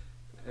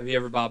 have you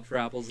ever bobbed for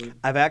apples?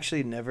 I've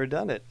actually never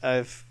done it.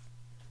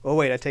 Oh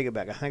wait, I take it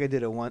back. I think I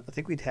did I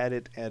think we'd had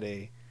it at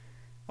a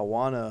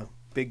Awana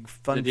big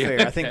fun fair.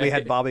 Okay. I think we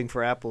had bobbing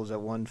for apples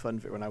at one fun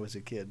fair when I was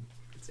a kid.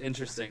 It's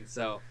interesting.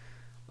 So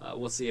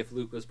we'll see if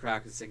Luke was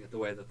practicing it the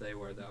way that they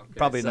were, though. Okay?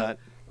 Probably not.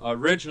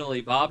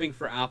 Originally, bobbing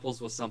for apples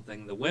was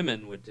something the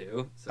women would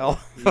do. So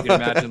you can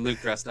imagine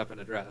Luke dressed up in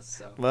a dress.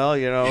 So. Well,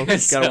 you know,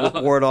 got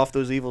to ward off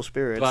those evil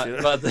spirits.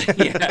 But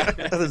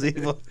those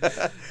evil.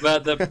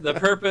 But the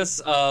purpose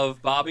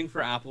of bobbing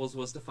for apples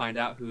was to find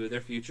out who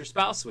their future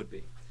spouse would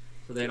be.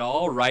 So they'd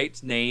all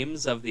write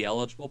names of the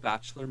eligible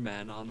bachelor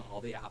men on all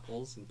the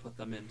apples and put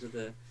them into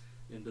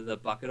the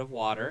bucket of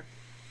water.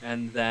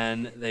 And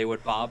then they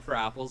would bob for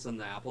apples, and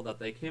the apple that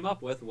they came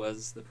up with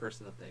was the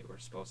person that they were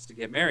supposed to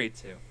get married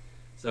to.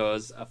 So it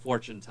was a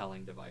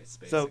fortune-telling device,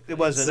 basically. So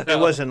it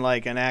wasn't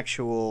like an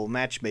actual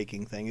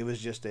matchmaking thing. It was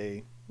just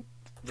a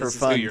for fun thing. This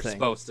is who you're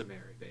supposed to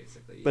marry,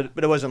 basically. Yeah.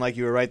 But it wasn't like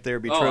you were right there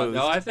betrothed.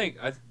 Oh, no,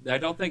 I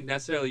don't think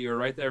necessarily you were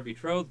right there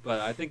betrothed, but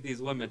I think these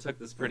women took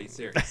this pretty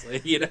seriously,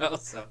 you know.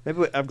 So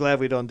maybe I'm glad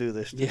we don't do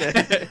this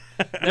today.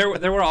 Yeah.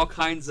 There were all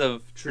kinds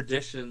of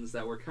traditions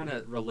that were kind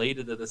of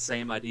related to the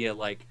same idea,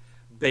 like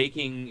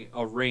baking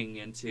a ring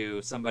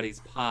into somebody's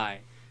pie,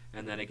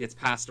 and then it gets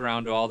passed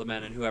around to all the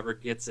men, and whoever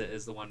gets it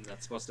is the one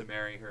that's supposed to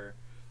marry her.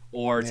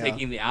 Or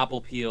taking the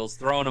apple peels,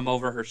 throwing them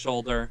over her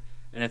shoulder,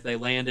 and if they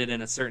landed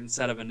in a certain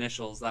set of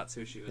initials, that's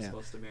who she was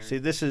supposed to marry. See,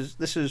 this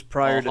is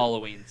prior all to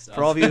Halloween stuff.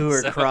 For all of you who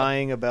are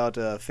crying about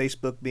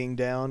Facebook being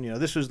down, you know,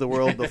 this was the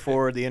world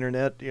before the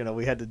internet. You know,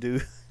 we had to go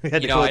with other things to do. I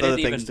didn't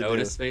even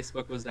notice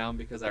Facebook was down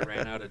because I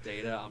ran out of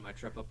data on my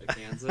trip up to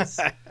Kansas,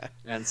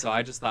 and so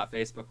I just thought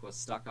Facebook was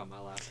stuck on my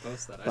last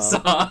post that I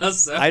saw.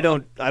 So. I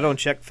don't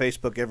check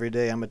Facebook every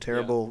day. I'm a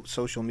terrible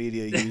social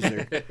media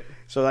user,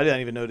 so I didn't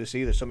even notice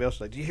either. Somebody else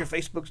was like, "Do you hear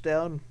Facebook's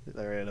down?"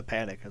 They're in a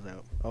panic. I was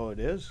like, "Oh, it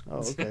is?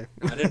 Oh, okay."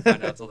 I didn't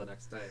find out until the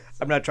next day. So.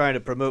 I'm not trying to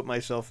promote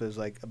myself as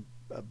like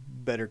a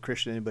better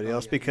Christian than anybody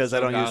else because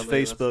I don't use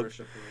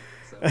Facebook.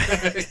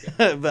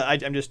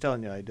 But I'm just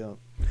telling you, I don't.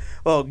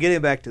 Well, getting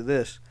back to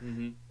this,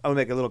 I would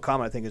make a little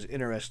comment I think is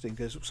interesting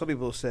because some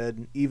people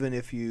said even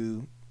if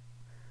you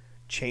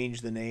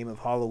change the name of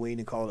Halloween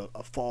and call it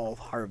a fall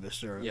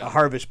harvest or Yeah. a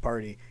harvest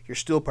party, you're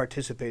still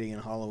participating in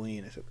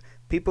Halloween.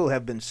 People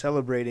have been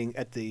celebrating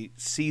at the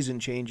season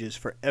changes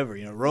forever.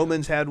 You know,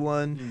 Romans had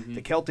one, Mm-hmm.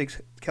 the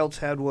Celts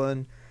had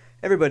one.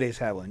 Everybody's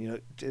had one.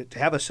 You know, to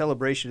have a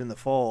celebration in the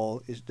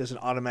fall doesn't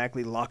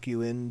automatically lock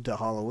you into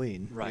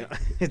Halloween. Right.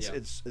 You know?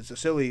 It's a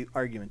silly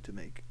argument to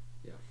make.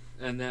 Yeah,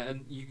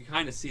 and you can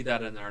kind of see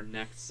that in our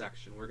next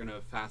section. We're going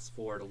to fast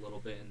forward a little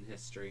bit in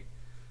history.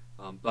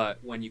 But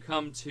when you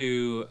come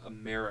to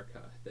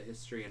America, the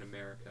history in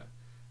America,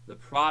 the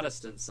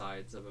Protestant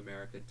sides of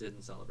America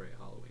didn't celebrate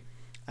Halloween.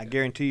 I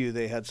guarantee you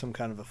they had some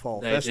kind of a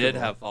fall They festival. did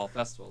have fall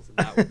festivals,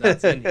 and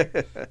that's in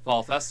here.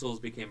 Fall festivals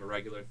became a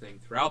regular thing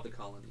throughout the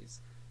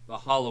colonies. But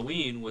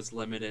Halloween was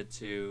limited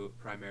to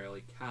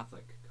primarily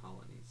Catholic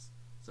colonies.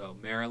 So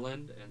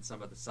Maryland and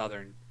some of the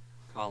southern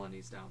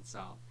colonies down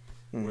south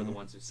were the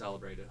ones who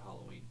celebrated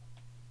Halloween.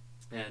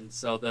 And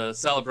so the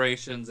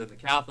celebrations in the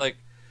Catholic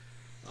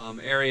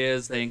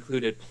areas, they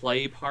included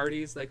play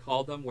parties, they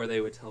called them, where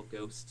they would tell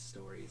ghost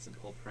stories and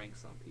pull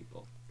pranks on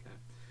people.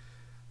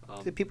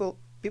 Okay. People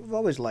have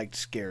always liked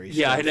scary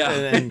Yeah, stuff I know.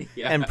 and,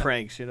 Yeah. and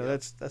pranks. You know,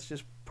 that's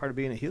just part of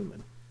being a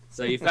human.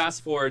 So you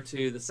fast forward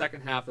to the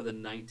second half of the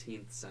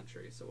 19th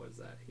century. So what is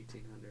that,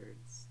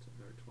 1800s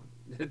or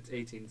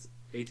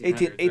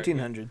 1800s?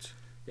 1800s.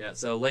 Yeah,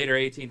 so later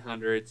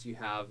 1800s, you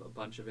have a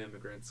bunch of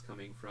immigrants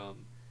coming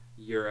from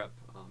Europe.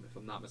 If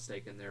I'm not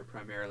mistaken, they're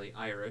primarily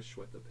Irish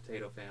with the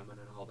potato famine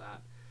and all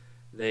that.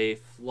 They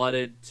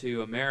flooded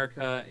to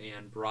America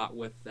and brought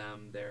with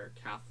them their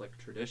Catholic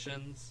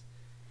traditions,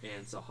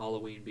 and so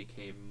Halloween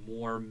became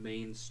more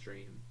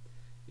mainstream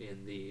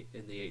in the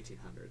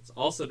 1800s.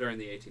 Also during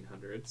the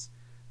 1800s,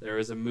 there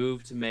was a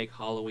move to make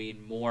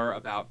Halloween more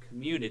about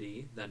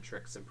community than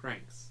tricks and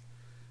pranks.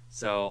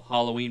 So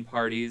Halloween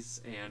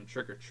parties and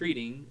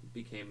trick-or-treating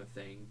became a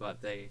thing,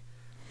 but they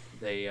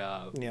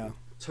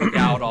took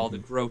out all the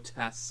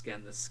grotesque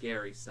and the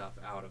scary stuff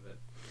out of it.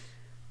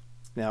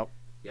 Now,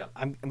 Yeah.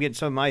 I'm getting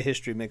some of my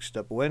history mixed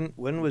up. When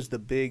was the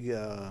big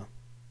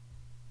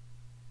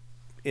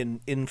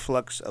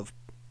influx of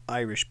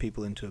Irish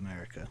people into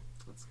America?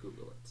 Let's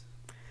Google it.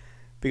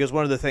 Because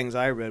one of the things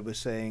I read was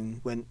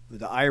saying when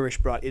the Irish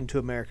brought into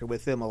America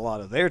with them a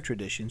lot of their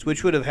traditions,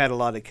 which would have had a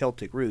lot of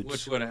Celtic roots,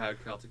 Which would have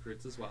had Celtic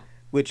roots as well.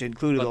 which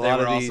included But a they lot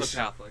were of also these.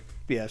 Catholic.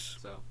 Yes,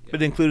 So, yeah.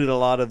 but it included a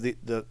lot of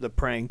the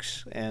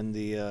pranks and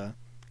the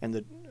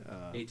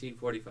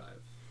 1845.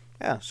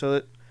 yeah. So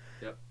that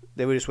Yep.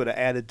 they would have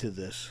added to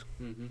this.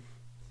 Mm-hmm.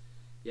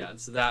 Yeah, and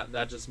so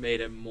that just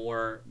made it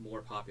more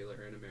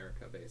popular in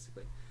America,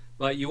 basically.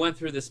 But you went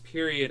through this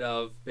period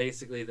of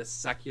basically the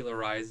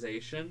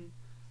secularization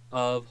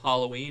of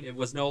Halloween. It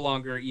was no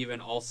longer even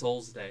All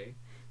Souls Day,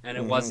 and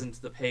it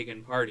wasn't the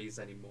pagan parties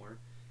anymore.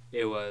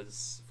 It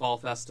was fall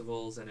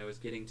festivals, and it was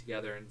getting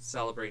together and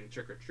celebrating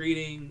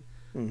trick-or-treating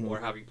or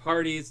having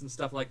parties and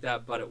stuff like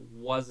that, but it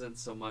wasn't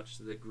so much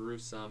the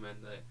gruesome and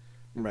the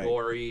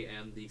gory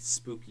and the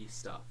spooky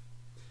stuff.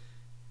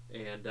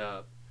 And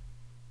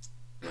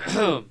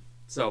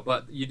so,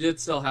 but you did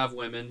still have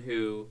women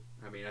who,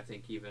 I mean, I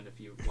think even if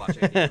you watch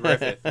Andy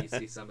Griffith, you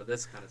see some of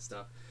this kind of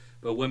stuff.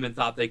 But women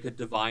thought they could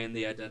divine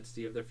the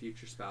identity of their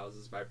future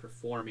spouses by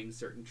performing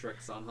certain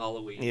tricks on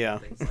Halloween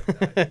and things like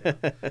that.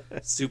 You know?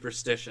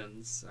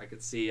 Superstitions. I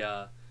could see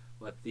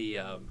what's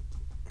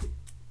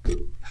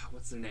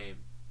their name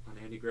on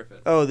Andy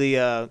Griffith? Oh, the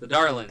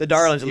Darlings. The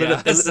Darlings.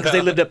 Yeah,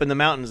 They lived up in the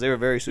mountains. They were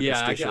very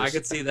superstitious. Yeah, I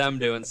could see them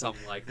doing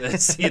something like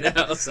this, you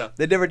know. So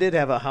they never did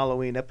have a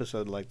Halloween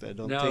episode like that.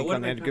 Don't no, it think would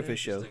on have Andy been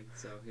Griffith's show.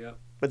 So yeah.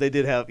 But they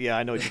did have. Yeah,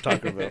 I know what you're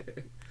talking about.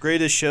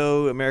 Greatest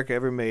show America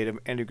ever made,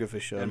 Andy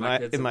Griffith show. And in my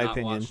kids have my not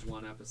opinion. watched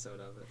one episode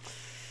of it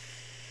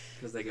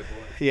because they get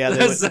bored. Yeah,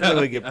 they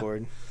would get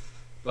bored.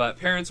 But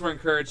parents were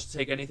encouraged to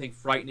take anything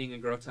frightening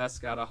and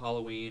grotesque out of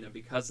Halloween, and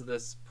because of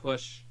this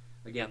push,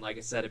 again, like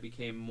I said, it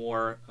became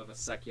more of a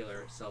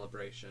secular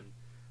celebration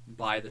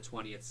by the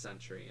 20th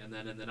century. And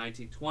then in the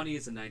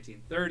 1920s and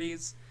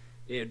 1930s,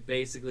 it had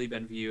basically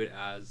been viewed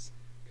as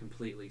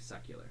completely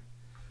secular.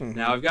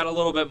 Now, I've got a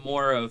little bit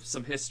more of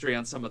some history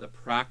on some of the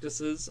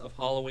practices of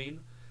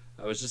Halloween.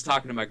 I was just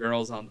talking to my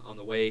girls on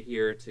the way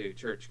here to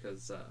church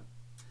because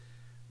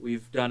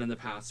we've done in the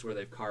past where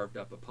they've carved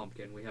up a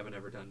pumpkin. We haven't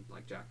ever done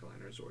like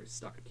jack-o'-lanterns where we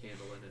stuck a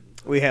candle in it.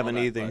 And We all haven't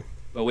that, either.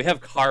 But we have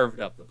carved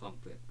up the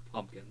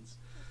pumpkins.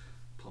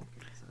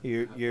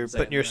 You're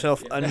putting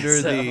yourself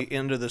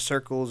under the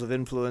circles of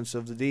influence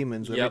of the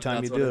demons every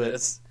time you do it.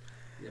 Is.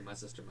 Yeah, my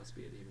sister must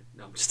be a demon.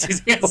 No, I'm just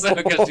teasing.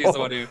 Because she's the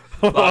one who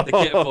bought the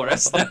kit for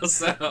us now.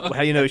 So. Well, how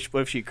do you know?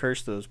 What if she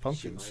cursed those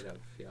pumpkins? She might have,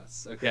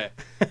 yes. Okay.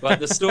 But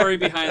the story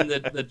behind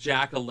the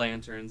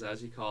jack-o'-lanterns,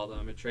 as you call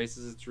them, it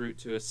traces its root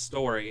to a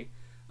story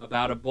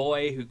about a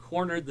boy who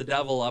cornered the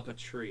devil up a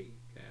tree.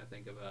 Okay, I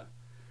think of a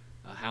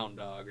hound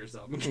dog or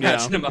something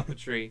catching him up a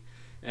tree.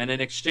 And in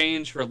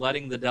exchange for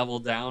letting the devil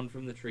down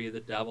from the tree, the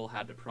devil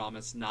had to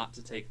promise not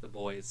to take the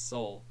boy's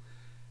soul.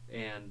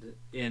 And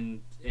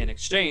in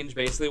exchange,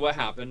 basically what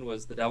happened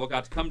was the devil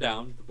got to come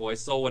down. The boy's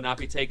soul would not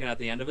be taken at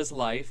the end of his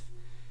life.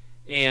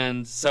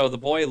 And so the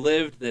boy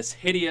lived this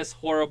hideous,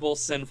 horrible,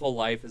 sinful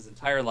life, his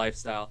entire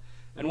lifestyle.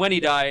 And when he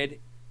died,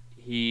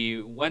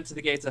 he went to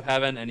the gates of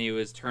heaven and he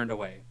was turned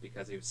away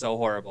because he was so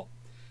horrible.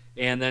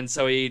 And then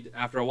so he,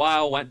 after a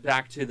while, went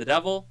back to the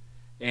devil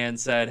and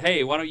said,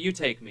 "Hey, why don't you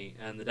take me?"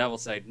 And the devil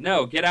said,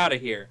 "No, get out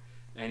of here."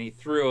 And he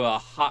threw a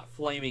hot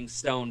flaming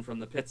stone from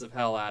the pits of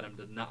hell at him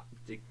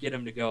to get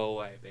him to go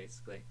away,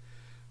 basically.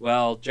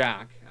 Well,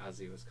 Jack, as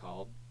he was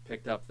called,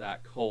 picked up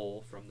that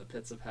coal from the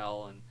pits of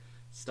hell and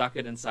stuck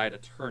it inside a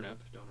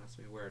turnip. Don't ask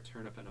me where a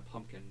turnip and a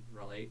pumpkin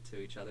relate to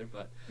each other,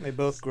 but they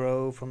both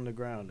grow from the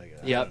ground, I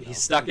guess. Yep, he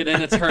stuck it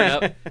in a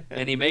turnip,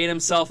 and he made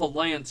himself a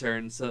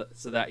lantern so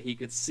that he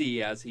could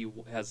see as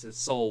his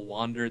soul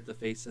wandered the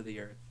face of the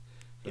earth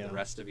for the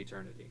rest of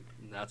eternity.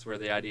 And that's where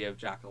the idea of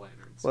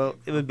jack-o'-lanterns. Well,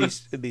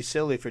 it'd be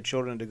silly for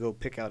children to go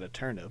pick out a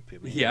turnip.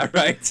 Yeah,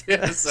 right.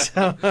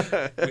 So,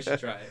 we should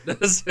try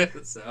it.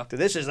 So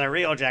this is the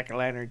real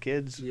jack-o'-lantern,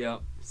 kids. Yeah.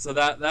 So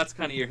that's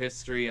kind of your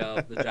history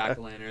of the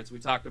jack-o'-lanterns. We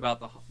talked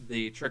about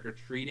the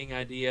trick-or-treating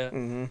idea.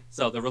 Mm-hmm.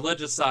 So the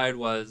religious side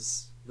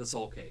was the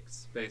soul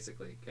cakes,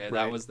 basically. Okay, right.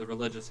 That was the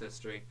religious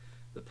history.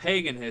 The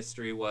pagan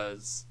history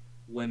was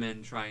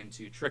women trying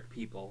to trick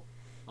people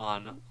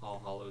on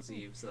All Hallows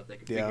Eve so that they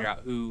could figure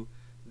out who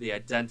the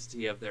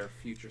identity of their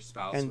future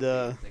spouse would be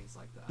and things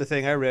like that. The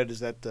thing I read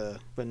is that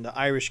when the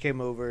Irish came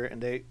over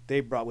and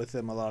they brought with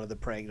them a lot of the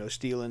prank,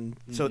 stealing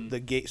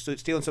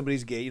stealing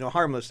somebody's gate,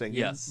 harmless thing.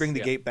 Yes, bring the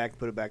gate back and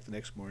put it back the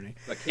next morning.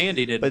 But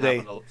candy didn't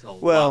happen until a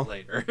lot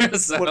later.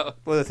 So. One of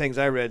the things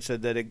I read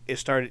said that it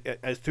started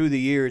as through the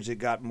years it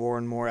got more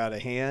and more out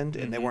of hand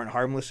and they weren't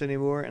harmless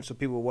anymore, and so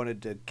people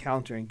wanted to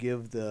counter and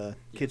give the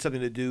kids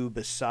something to do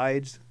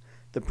besides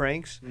the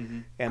pranks,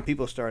 and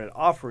people started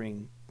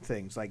offering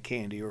things like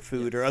candy or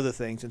food or other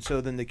things, and so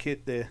then I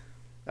don't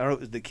know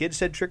if the kids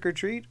said trick or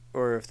treat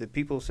or if the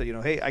people said,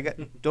 hey, I got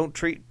don't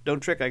trick,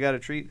 I got a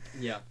treat.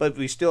 Yeah. But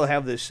we still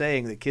have this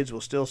saying that kids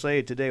will still say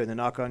it today when they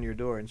knock on your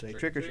door and say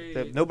trick or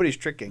treat. Nobody's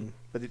tricking,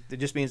 but it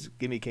just means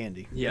give me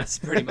candy. Yes,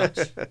 pretty much.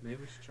 Maybe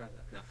we should try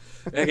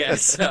that. No. Okay,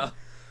 so,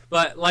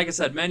 but like I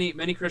said,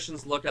 many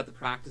Christians look at the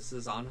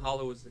practices on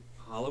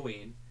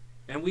Halloween,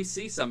 and we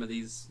see some of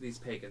these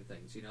pagan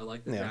things,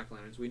 like the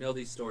jack-o'-lanterns. We know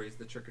these stories,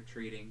 the trick or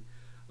treating.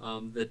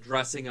 The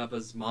dressing up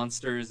as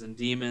monsters and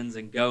demons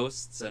and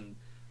ghosts and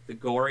the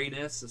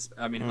goriness.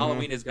 I mean,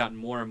 Halloween has gotten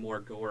more and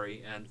more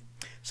gory. And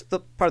so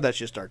part of that's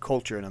just our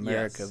culture in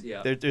America.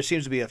 Yes, yeah. There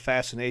seems to be a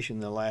fascination in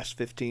the last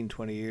 15,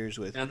 20 years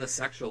with... And the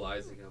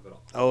sexualizing of it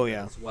all. Oh,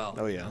 yeah. As well.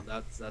 Oh, yeah.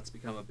 That's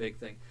become a big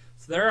thing.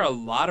 So there are a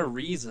lot of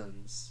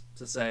reasons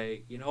to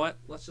say, you know what,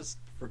 let's just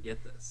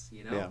forget this.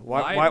 Yeah.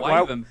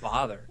 Why even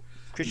bother?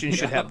 Christians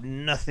should have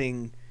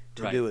nothing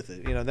to do with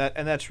it,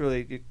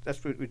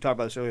 that's what we talked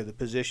about this earlier. The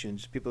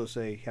positions, people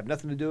say have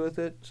nothing to do with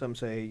it. Some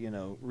say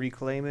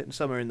reclaim it, and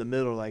some are in the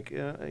middle, like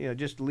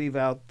just leave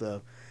out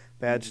the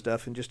bad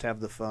stuff and just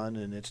have the fun,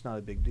 and it's not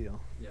a big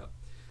deal. Yeah,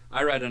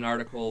 I read an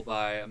article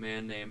by a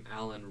man named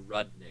Alan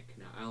Rudnick.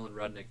 Now, Alan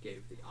Rudnick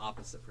gave the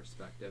opposite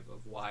perspective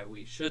of why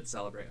we should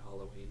celebrate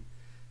Halloween,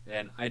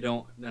 and I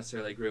don't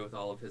necessarily agree with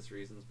all of his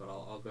reasons, but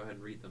I'll go ahead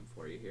and read them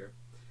for you here.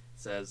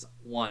 Says,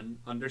 1,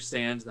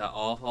 understand that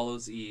All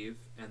Hallows Eve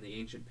and the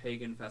ancient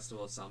pagan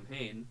festival of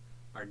Samhain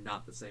are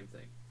not the same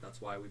thing.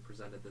 That's why we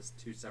presented this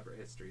 2 separate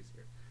histories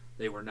here.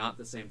 They were not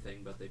the same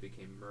thing, but they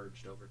became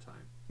merged over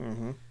time.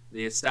 Mm-hmm.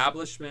 The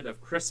establishment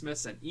of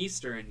Christmas and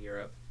Easter in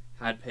Europe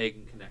had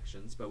pagan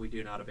connections, but we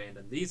do not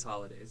abandon these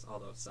holidays,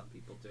 although some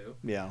people do.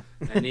 Yeah.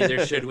 And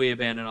neither should we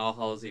abandon All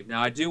Hallows Eve.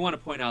 Now, I do want to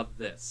point out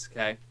this,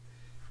 okay?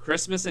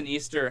 Christmas and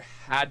Easter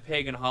had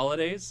pagan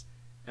holidays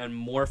and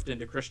morphed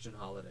into Christian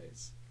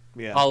holidays.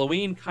 Yeah.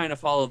 Halloween kind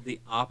of followed the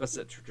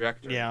opposite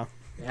trajectory. Yeah.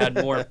 It had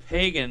more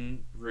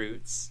pagan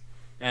roots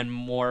had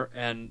more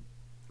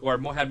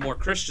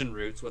Christian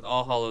roots with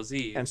All Hallows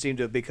Eve. And seemed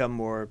to have become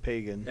more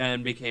pagan.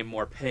 And became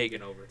more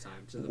pagan over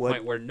time to the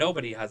point where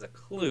nobody has a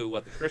clue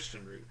what the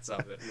Christian roots of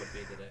it would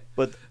be today.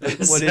 But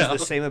what is the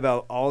same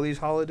about all these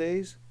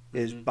holidays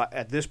is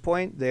at this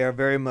point they are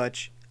very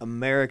much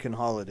American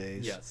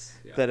holidays. Yes.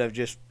 Yeah. That have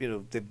just,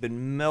 they've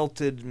been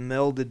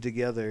melded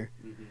together.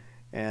 Mm-hmm.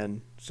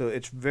 And so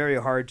it's very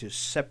hard to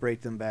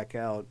separate them back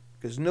out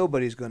because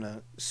nobody's going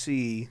to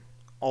see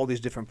all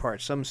these different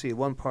parts. Some see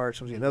one part,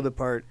 some see another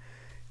part,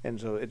 and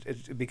so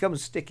it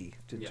becomes sticky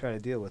to try to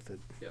deal with it.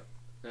 Yeah,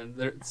 and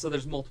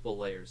there's multiple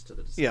layers to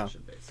the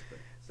discussion, basically.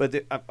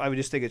 But I would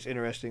just think it's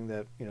interesting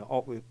that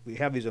we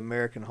have these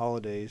American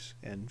holidays,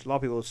 and a lot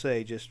of people will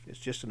say it's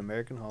just an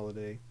American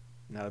holiday,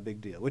 not a big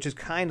deal, which is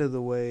kind of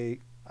the way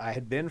I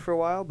had been for a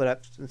while.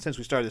 But since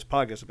we started this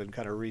podcast, I've been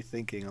kind of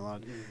rethinking a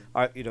lot.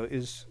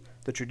 Is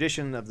the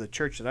tradition of the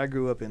church that I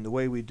grew up in, the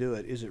way we do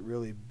it, is it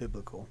really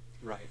biblical?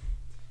 Right.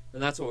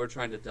 And that's what we're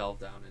trying to delve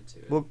down into.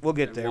 We'll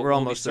get there. We're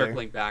almost there. We'll be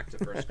circling back to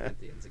 1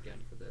 Corinthians again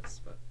for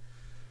this. But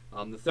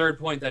the third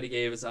point that he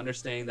gave is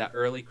understanding that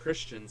early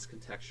Christians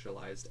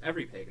contextualized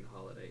every pagan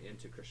holiday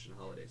into Christian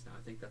holidays. Now,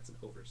 I think that's an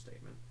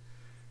overstatement.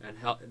 And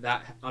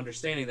that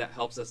understanding that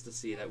helps us to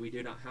see that we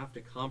do not have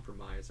to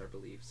compromise our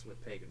beliefs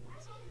with pagan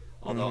ones.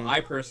 Although I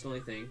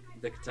personally think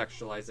the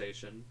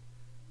contextualization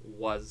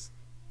was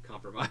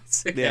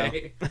compromise. Yeah.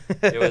 Okay,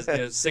 it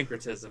was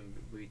syncretism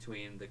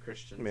between the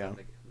Christians Yeah. and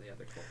the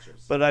other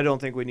cultures. But I don't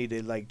think we need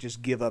to like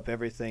just give up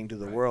everything to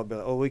the Right. world.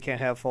 But we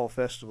can't have fall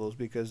festivals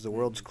because the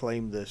world's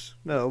claimed this.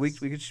 No, we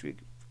could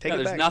take it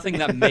there's back. nothing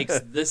that makes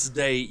this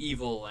day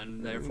evil,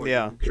 and therefore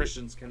Yeah.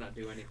 Christians cannot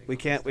do anything. We on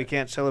can't this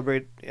day.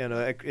 celebrate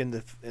in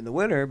the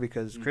winter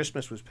because Mhm.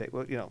 Christmas was paid.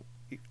 Well,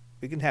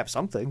 we can have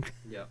something.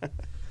 Yeah.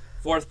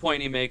 Fourth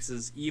point he makes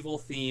is evil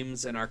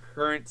themes in our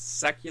current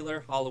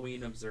secular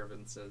Halloween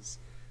observances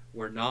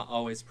were not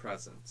always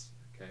present.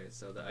 Okay,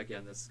 so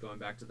again, this is going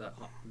back to the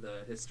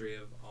history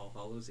of All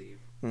Hallows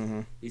Eve.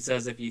 Mm-hmm. He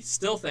says if you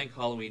still think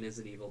Halloween is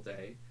an evil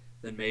day,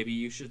 then maybe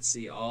you should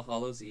see All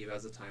Hallows Eve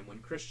as a time when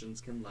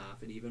Christians can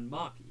laugh and even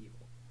mock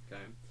evil.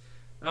 Okay,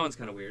 that one's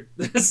kind of weird.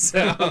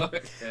 So,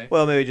 okay.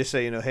 Well, maybe just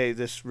say, hey,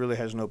 this really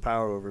has no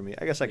power over me.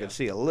 I guess I Yeah. could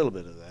see a little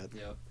bit of that.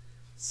 Yep.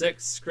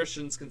 6,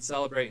 Christians can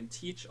celebrate and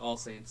teach All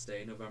Saints'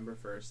 Day, November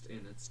 1st,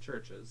 in its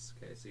churches.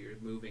 Okay, so you're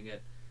moving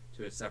it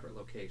to a separate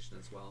location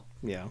as well.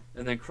 Yeah.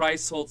 And then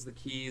Christ holds the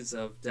keys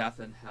of death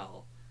and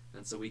hell,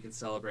 and so we can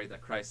celebrate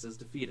that Christ has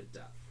defeated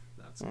death.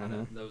 That's kind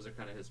of those are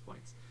kind of his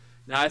points.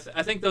 Now, I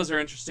think those are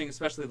interesting,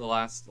 especially the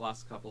last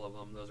couple of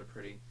them. Those are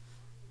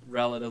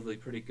relatively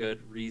pretty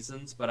good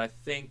reasons. But I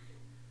think,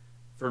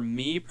 for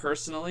me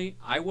personally,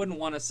 I wouldn't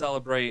want to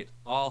celebrate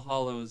All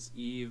Hallows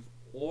Eve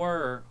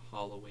or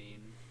Halloween.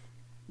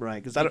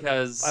 Right, because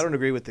I don't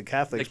agree with the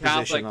Catholic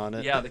position on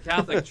it. Yeah, the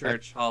Catholic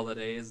Church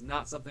holiday is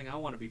not something I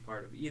want to be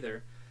part of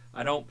either.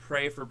 I don't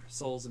pray for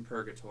souls in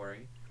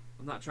purgatory.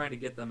 I'm not trying to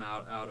get them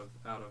out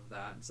of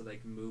that so they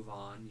can move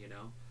on,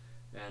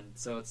 And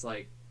so it's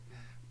like,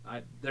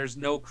 there's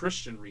no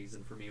Christian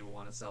reason for me to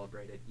want to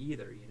celebrate it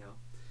either,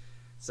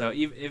 So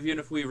even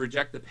if we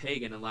reject the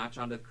pagan and latch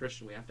onto the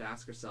Christian, we have to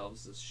ask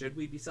ourselves, should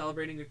we be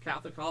celebrating a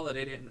Catholic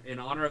holiday in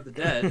honor of the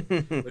dead,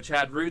 which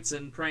had roots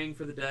in praying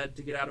for the dead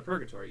to get out of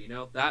purgatory?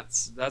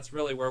 That's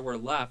really where we're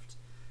left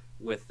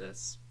with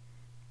this.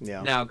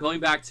 Yeah. Now, going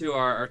back to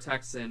our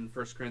text in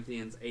 1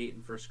 Corinthians 8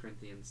 and 1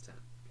 Corinthians 10,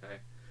 okay?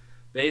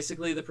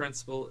 Basically, the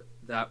principle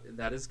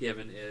that is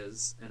given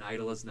is an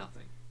idol is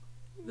nothing.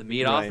 The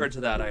meat Right. offered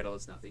to that idol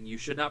is nothing. You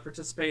should not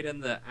participate in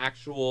the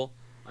actual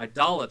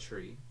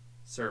idolatry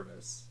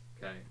service.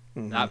 Okay,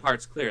 That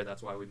part's clear.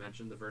 That's why we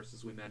mentioned the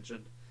verses we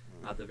mentioned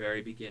at the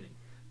very beginning.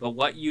 But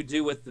what you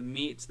do with the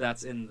meat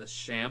that's in the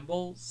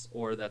shambles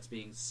or that's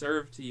being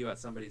served to you at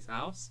somebody's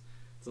house,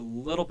 it's a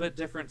little bit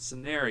different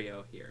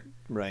scenario here.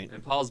 Right.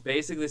 And Paul's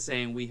basically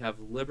saying we have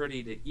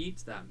liberty to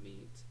eat that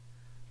meat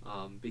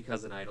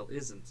because an idol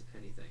isn't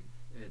anything.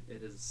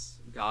 It is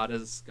God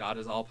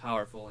is all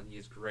powerful, and He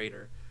is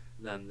greater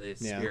than the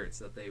spirits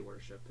that they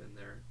worship in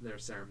their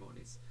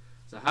ceremonies.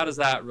 So how does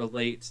that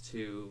relate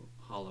to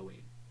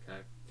Halloween? Okay,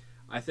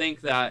 I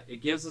think that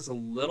it gives us a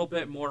little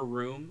bit more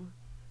room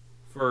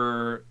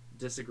for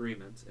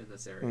disagreement in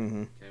this area.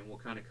 Mm-hmm. Okay, and we'll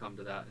kind of come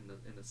to that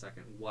in a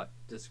second. What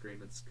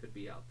disagreements could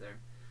be out there?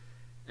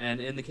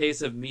 And in the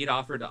case of meat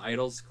offered to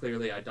idols,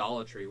 clearly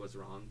idolatry was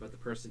wrong, but the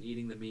person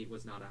eating the meat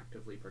was not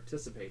actively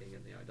participating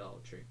in the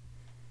idolatry.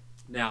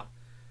 Now,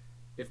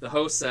 if the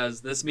host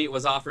says this meat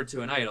was offered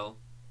to an idol,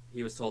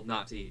 he was told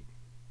not to eat.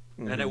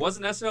 And it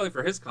wasn't necessarily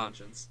for his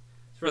conscience.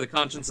 It's for the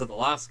conscience of the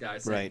last guy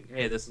saying,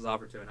 hey, this was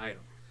offered to an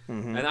idol.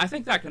 Mm-hmm. And I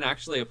think that can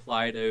actually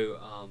apply to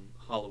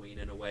Halloween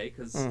in a way,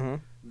 because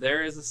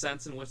there is a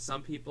sense in which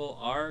some people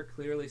are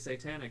clearly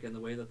satanic in the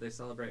way that they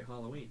celebrate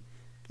Halloween.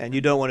 And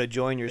you don't want to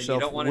join yourself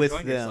and you don't want to with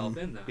join them. yourself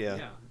in that.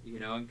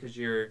 Yeah. Because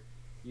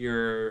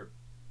you're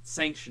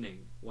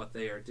sanctioning what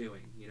they are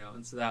doing,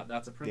 and so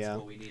that's a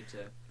principle we need to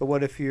But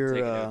what if take into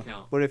your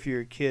account. what if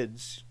your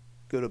kids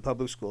go to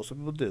public school? Some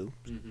people do.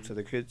 So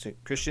the kids,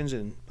 Christians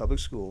in public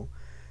school,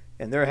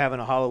 and they're having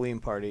a Halloween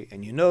party,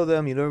 and you know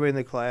them, you know everybody in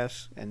the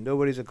class, and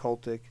nobody's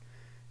occultic,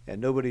 and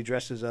nobody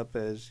dresses up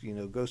as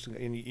ghosts,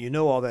 and you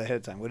know all that ahead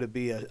of time. Would it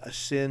be a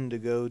sin to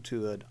go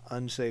to an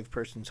unsaved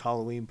person's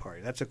Halloween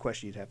party? That's a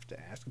question you'd have to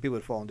ask. People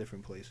would fall in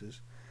different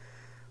places.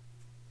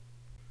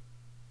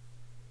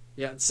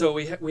 Yeah, so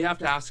we have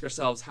to ask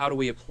ourselves, how do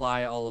we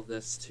apply all of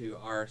this to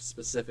our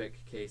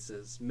specific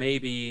cases?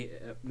 Maybe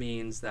it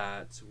means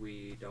that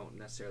we don't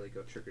necessarily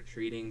go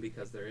trick-or-treating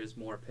because there is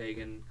more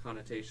pagan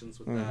connotations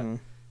with that.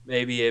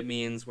 Maybe it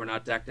means we're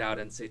not decked out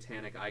in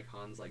satanic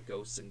icons like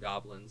ghosts and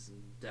goblins and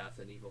death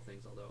and evil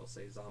things, although I'll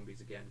say zombies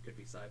again could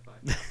be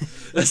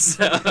sci-fi.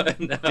 So,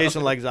 no.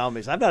 Jason likes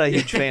zombies. I'm not a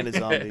huge fan of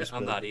zombies.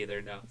 I'm not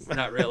either, no.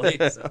 Not really.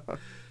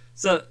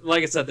 So,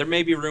 like I said, there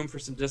may be room for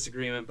some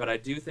disagreement, but I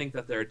do think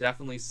that there are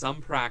definitely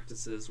some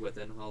practices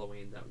within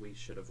Halloween that we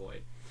should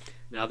avoid.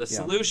 Now, the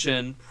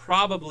solution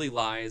probably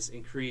lies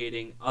in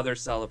creating other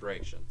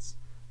celebrations,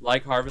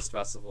 like harvest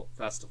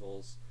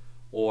festivals,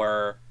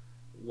 or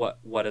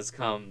what has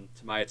come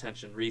to my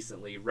attention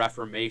recently,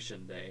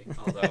 Reformation Day.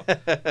 Although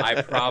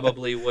I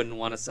probably wouldn't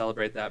want to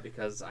celebrate that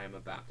because I am a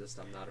Baptist,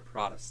 I'm not a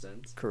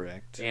Protestant.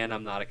 Correct. And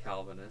I'm not a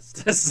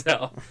Calvinist,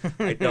 so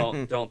I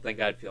don't think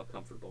I'd feel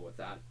comfortable with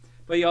that.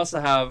 But you also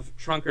have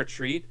Trunk or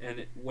Treat,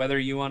 and whether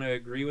you want to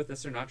agree with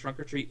this or not, Trunk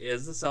or Treat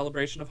is a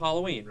celebration of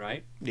Halloween,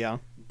 right? Yeah.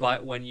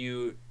 But when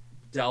you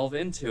delve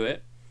into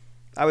it.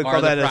 I would Are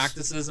call the that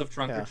practices of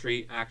trunk or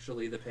treat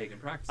actually the pagan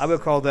practices? I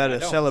would call that I a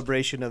don't.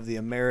 celebration of the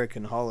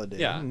American holiday.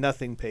 Yeah.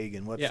 Nothing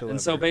pagan whatsoever. Yeah,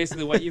 and so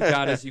basically what you've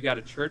got is you got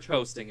a church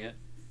hosting it.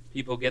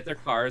 People get their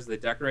cars, they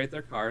decorate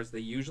their cars. They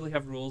usually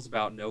have rules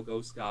about no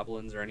ghost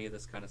goblins or any of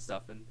this kind of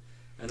stuff, and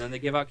then they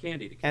give out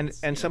candy to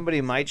kids. And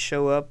somebody might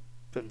show up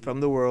from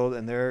the world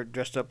and they're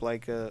dressed up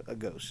like a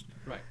ghost.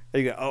 Right.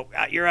 There you go.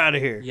 Oh, you're out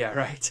of here. Yeah,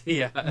 right.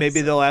 Yeah.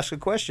 Maybe they'll ask a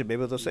question.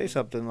 Maybe they'll say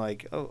something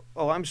like, "Oh,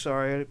 I'm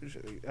sorry. I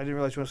didn't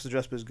realize you wanted to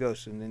dress up as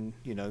ghosts." And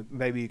then,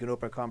 maybe you can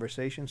open a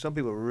conversation. Some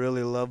people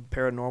really love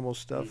paranormal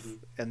stuff,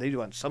 and they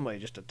want somebody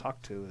just to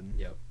talk to. And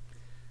Yep.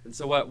 And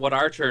so what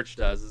our church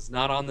does is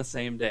not on the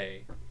same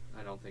day.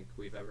 I don't think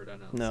we've ever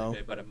done it on the same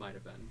day, but it might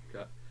have been.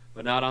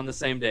 But not on the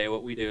same day.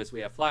 What we do is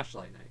we have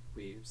flashlight night.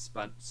 We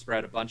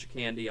spread a bunch of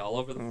candy all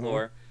over the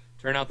floor,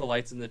 turn out the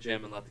lights in the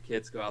gym, and let the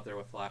kids go out there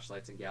with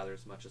flashlights and gather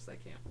as much as they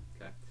can.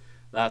 Okay,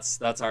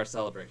 that's our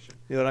celebration.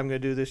 You know what I'm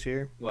going to do this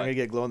year? What? I'm going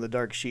to get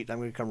glow-in-the-dark sheet, and I'm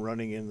going to come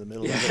running in the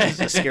middle of it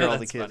to scare all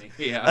the kids. Funny.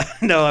 Yeah.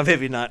 No,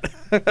 maybe not.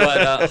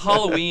 But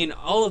Halloween,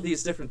 all of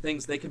these different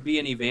things, they can be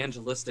an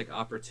evangelistic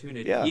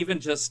opportunity. Yeah. Even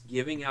just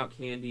giving out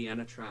candy and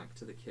a tract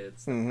to the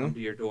kids that come to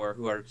your door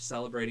who are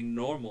celebrating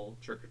normal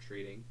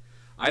trick-or-treating.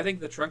 I think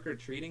the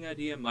trunk-or-treating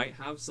idea might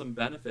have some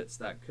benefits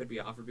that could be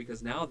offered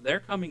because now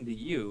they're coming to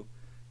you.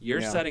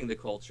 You're setting the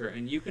culture,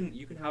 and you can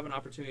have an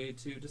opportunity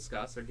to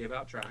discuss or give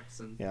out tracts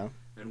and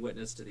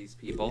witness to these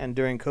people. And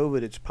during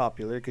COVID, it's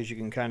popular because you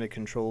can kind of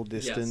control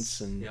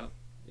distance. Yes. And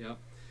Yep.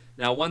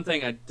 Now, one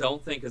thing I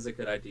don't think is a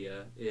good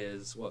idea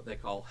is what they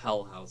call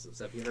hell houses.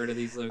 Have you heard of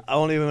these, Luke?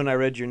 Only when I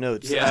read your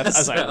notes. Yeah, I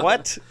was like,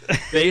 what?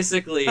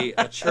 Basically,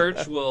 a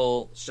church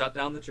will shut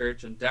down the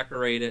church and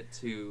decorate it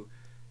to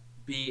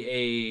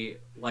be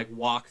a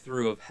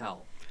walkthrough of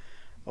hell.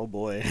 Oh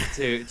boy.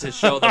 To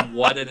show them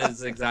what it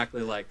is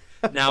exactly like.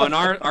 Now, in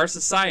our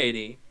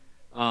society,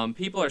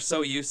 people are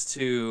so used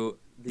to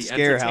the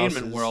Scare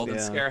entertainment houses, world and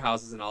scare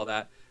houses and all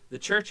that. The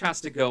church has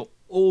to go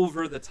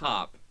over the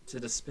top to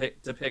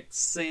depict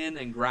sin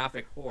and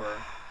graphic horror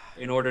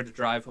in order to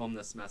drive home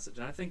this message.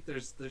 And I think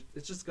it's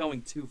just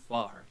going too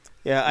far.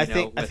 Yeah, I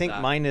think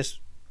minus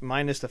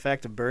the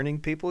fact of burning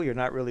people, you're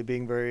not really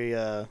being very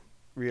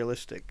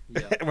realistic.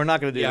 Yeah. We're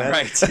not going to do that. Yeah,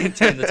 right.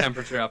 Turn the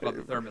temperature up on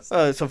the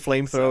thermostat. Some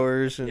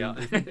flamethrowers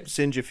and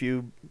singe a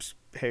few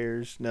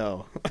hairs.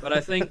 No. But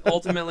I think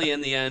ultimately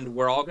in the end,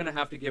 we're all going to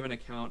have to give an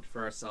account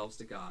for ourselves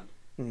to God.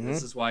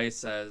 This is why he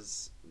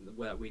says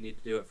that we need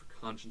to do it for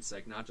conscience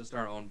sake, not just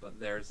our own,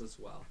 but theirs as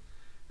well.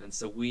 And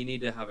so we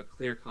need to have a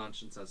clear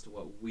conscience as to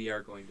what we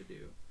are going to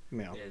do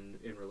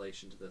in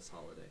relation to this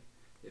holiday.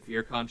 If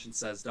your conscience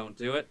says don't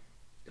do it,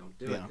 don't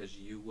do it because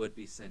you would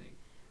be sinning.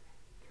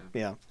 Okay?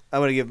 Yeah. I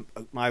want to give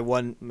my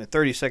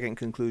 30-second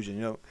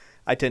conclusion.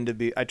 I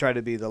try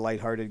to be the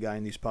lighthearted guy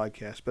in these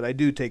podcasts, but I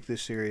do take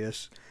this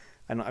serious.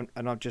 I'm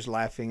not just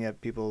laughing at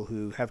people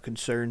who have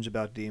concerns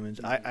about demons.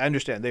 I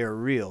understand they are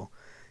real.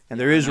 And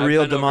there is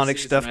real demonic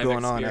stuff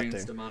going on out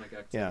there.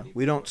 Yeah,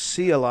 we don't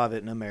see a lot of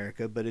it in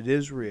America, but it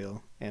is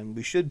real, and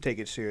we should take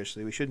it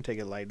seriously. We shouldn't take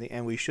it lightly,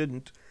 and we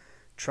shouldn't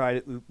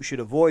we should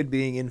avoid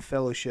being in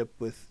fellowship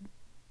with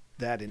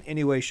that in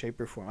any way,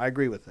 shape, or form. I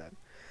agree with that,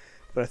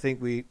 but I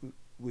think we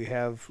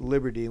have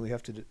liberty, and we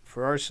have to,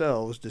 for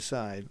ourselves,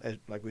 decide,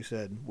 like we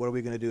said, what are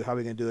we going to do, how are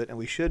we going to do it, and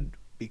we should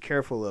be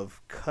careful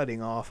of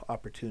cutting off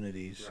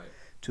opportunities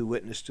to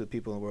witness to the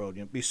people in the world.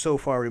 Be so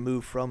far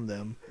removed from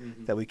them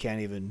that we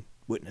can't even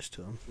witness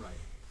to them. Right.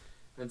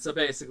 And so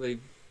basically,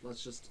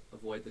 let's just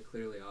avoid the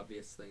clearly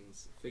obvious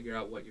things. Figure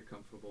out what you're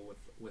comfortable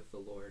with the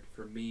Lord.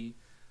 For me,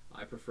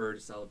 I prefer to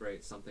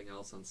celebrate something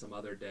else on some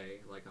other day,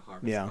 like a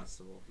harvest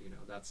festival.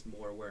 That's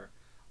more where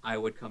I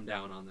would come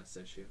down on this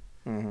issue.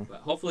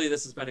 But hopefully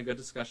this has been a good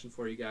discussion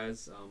for you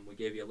guys. We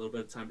gave you a little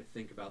bit of time to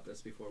think about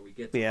this before we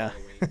get to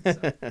Halloween.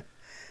 So.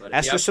 But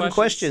ask us some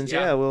questions.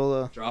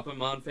 We'll drop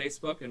them on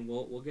Facebook and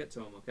we'll get to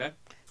them. Okay.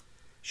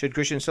 Should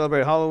Christians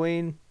celebrate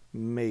Halloween?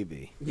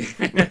 Maybe.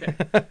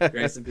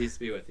 Grace and peace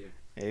be with you.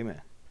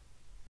 Amen.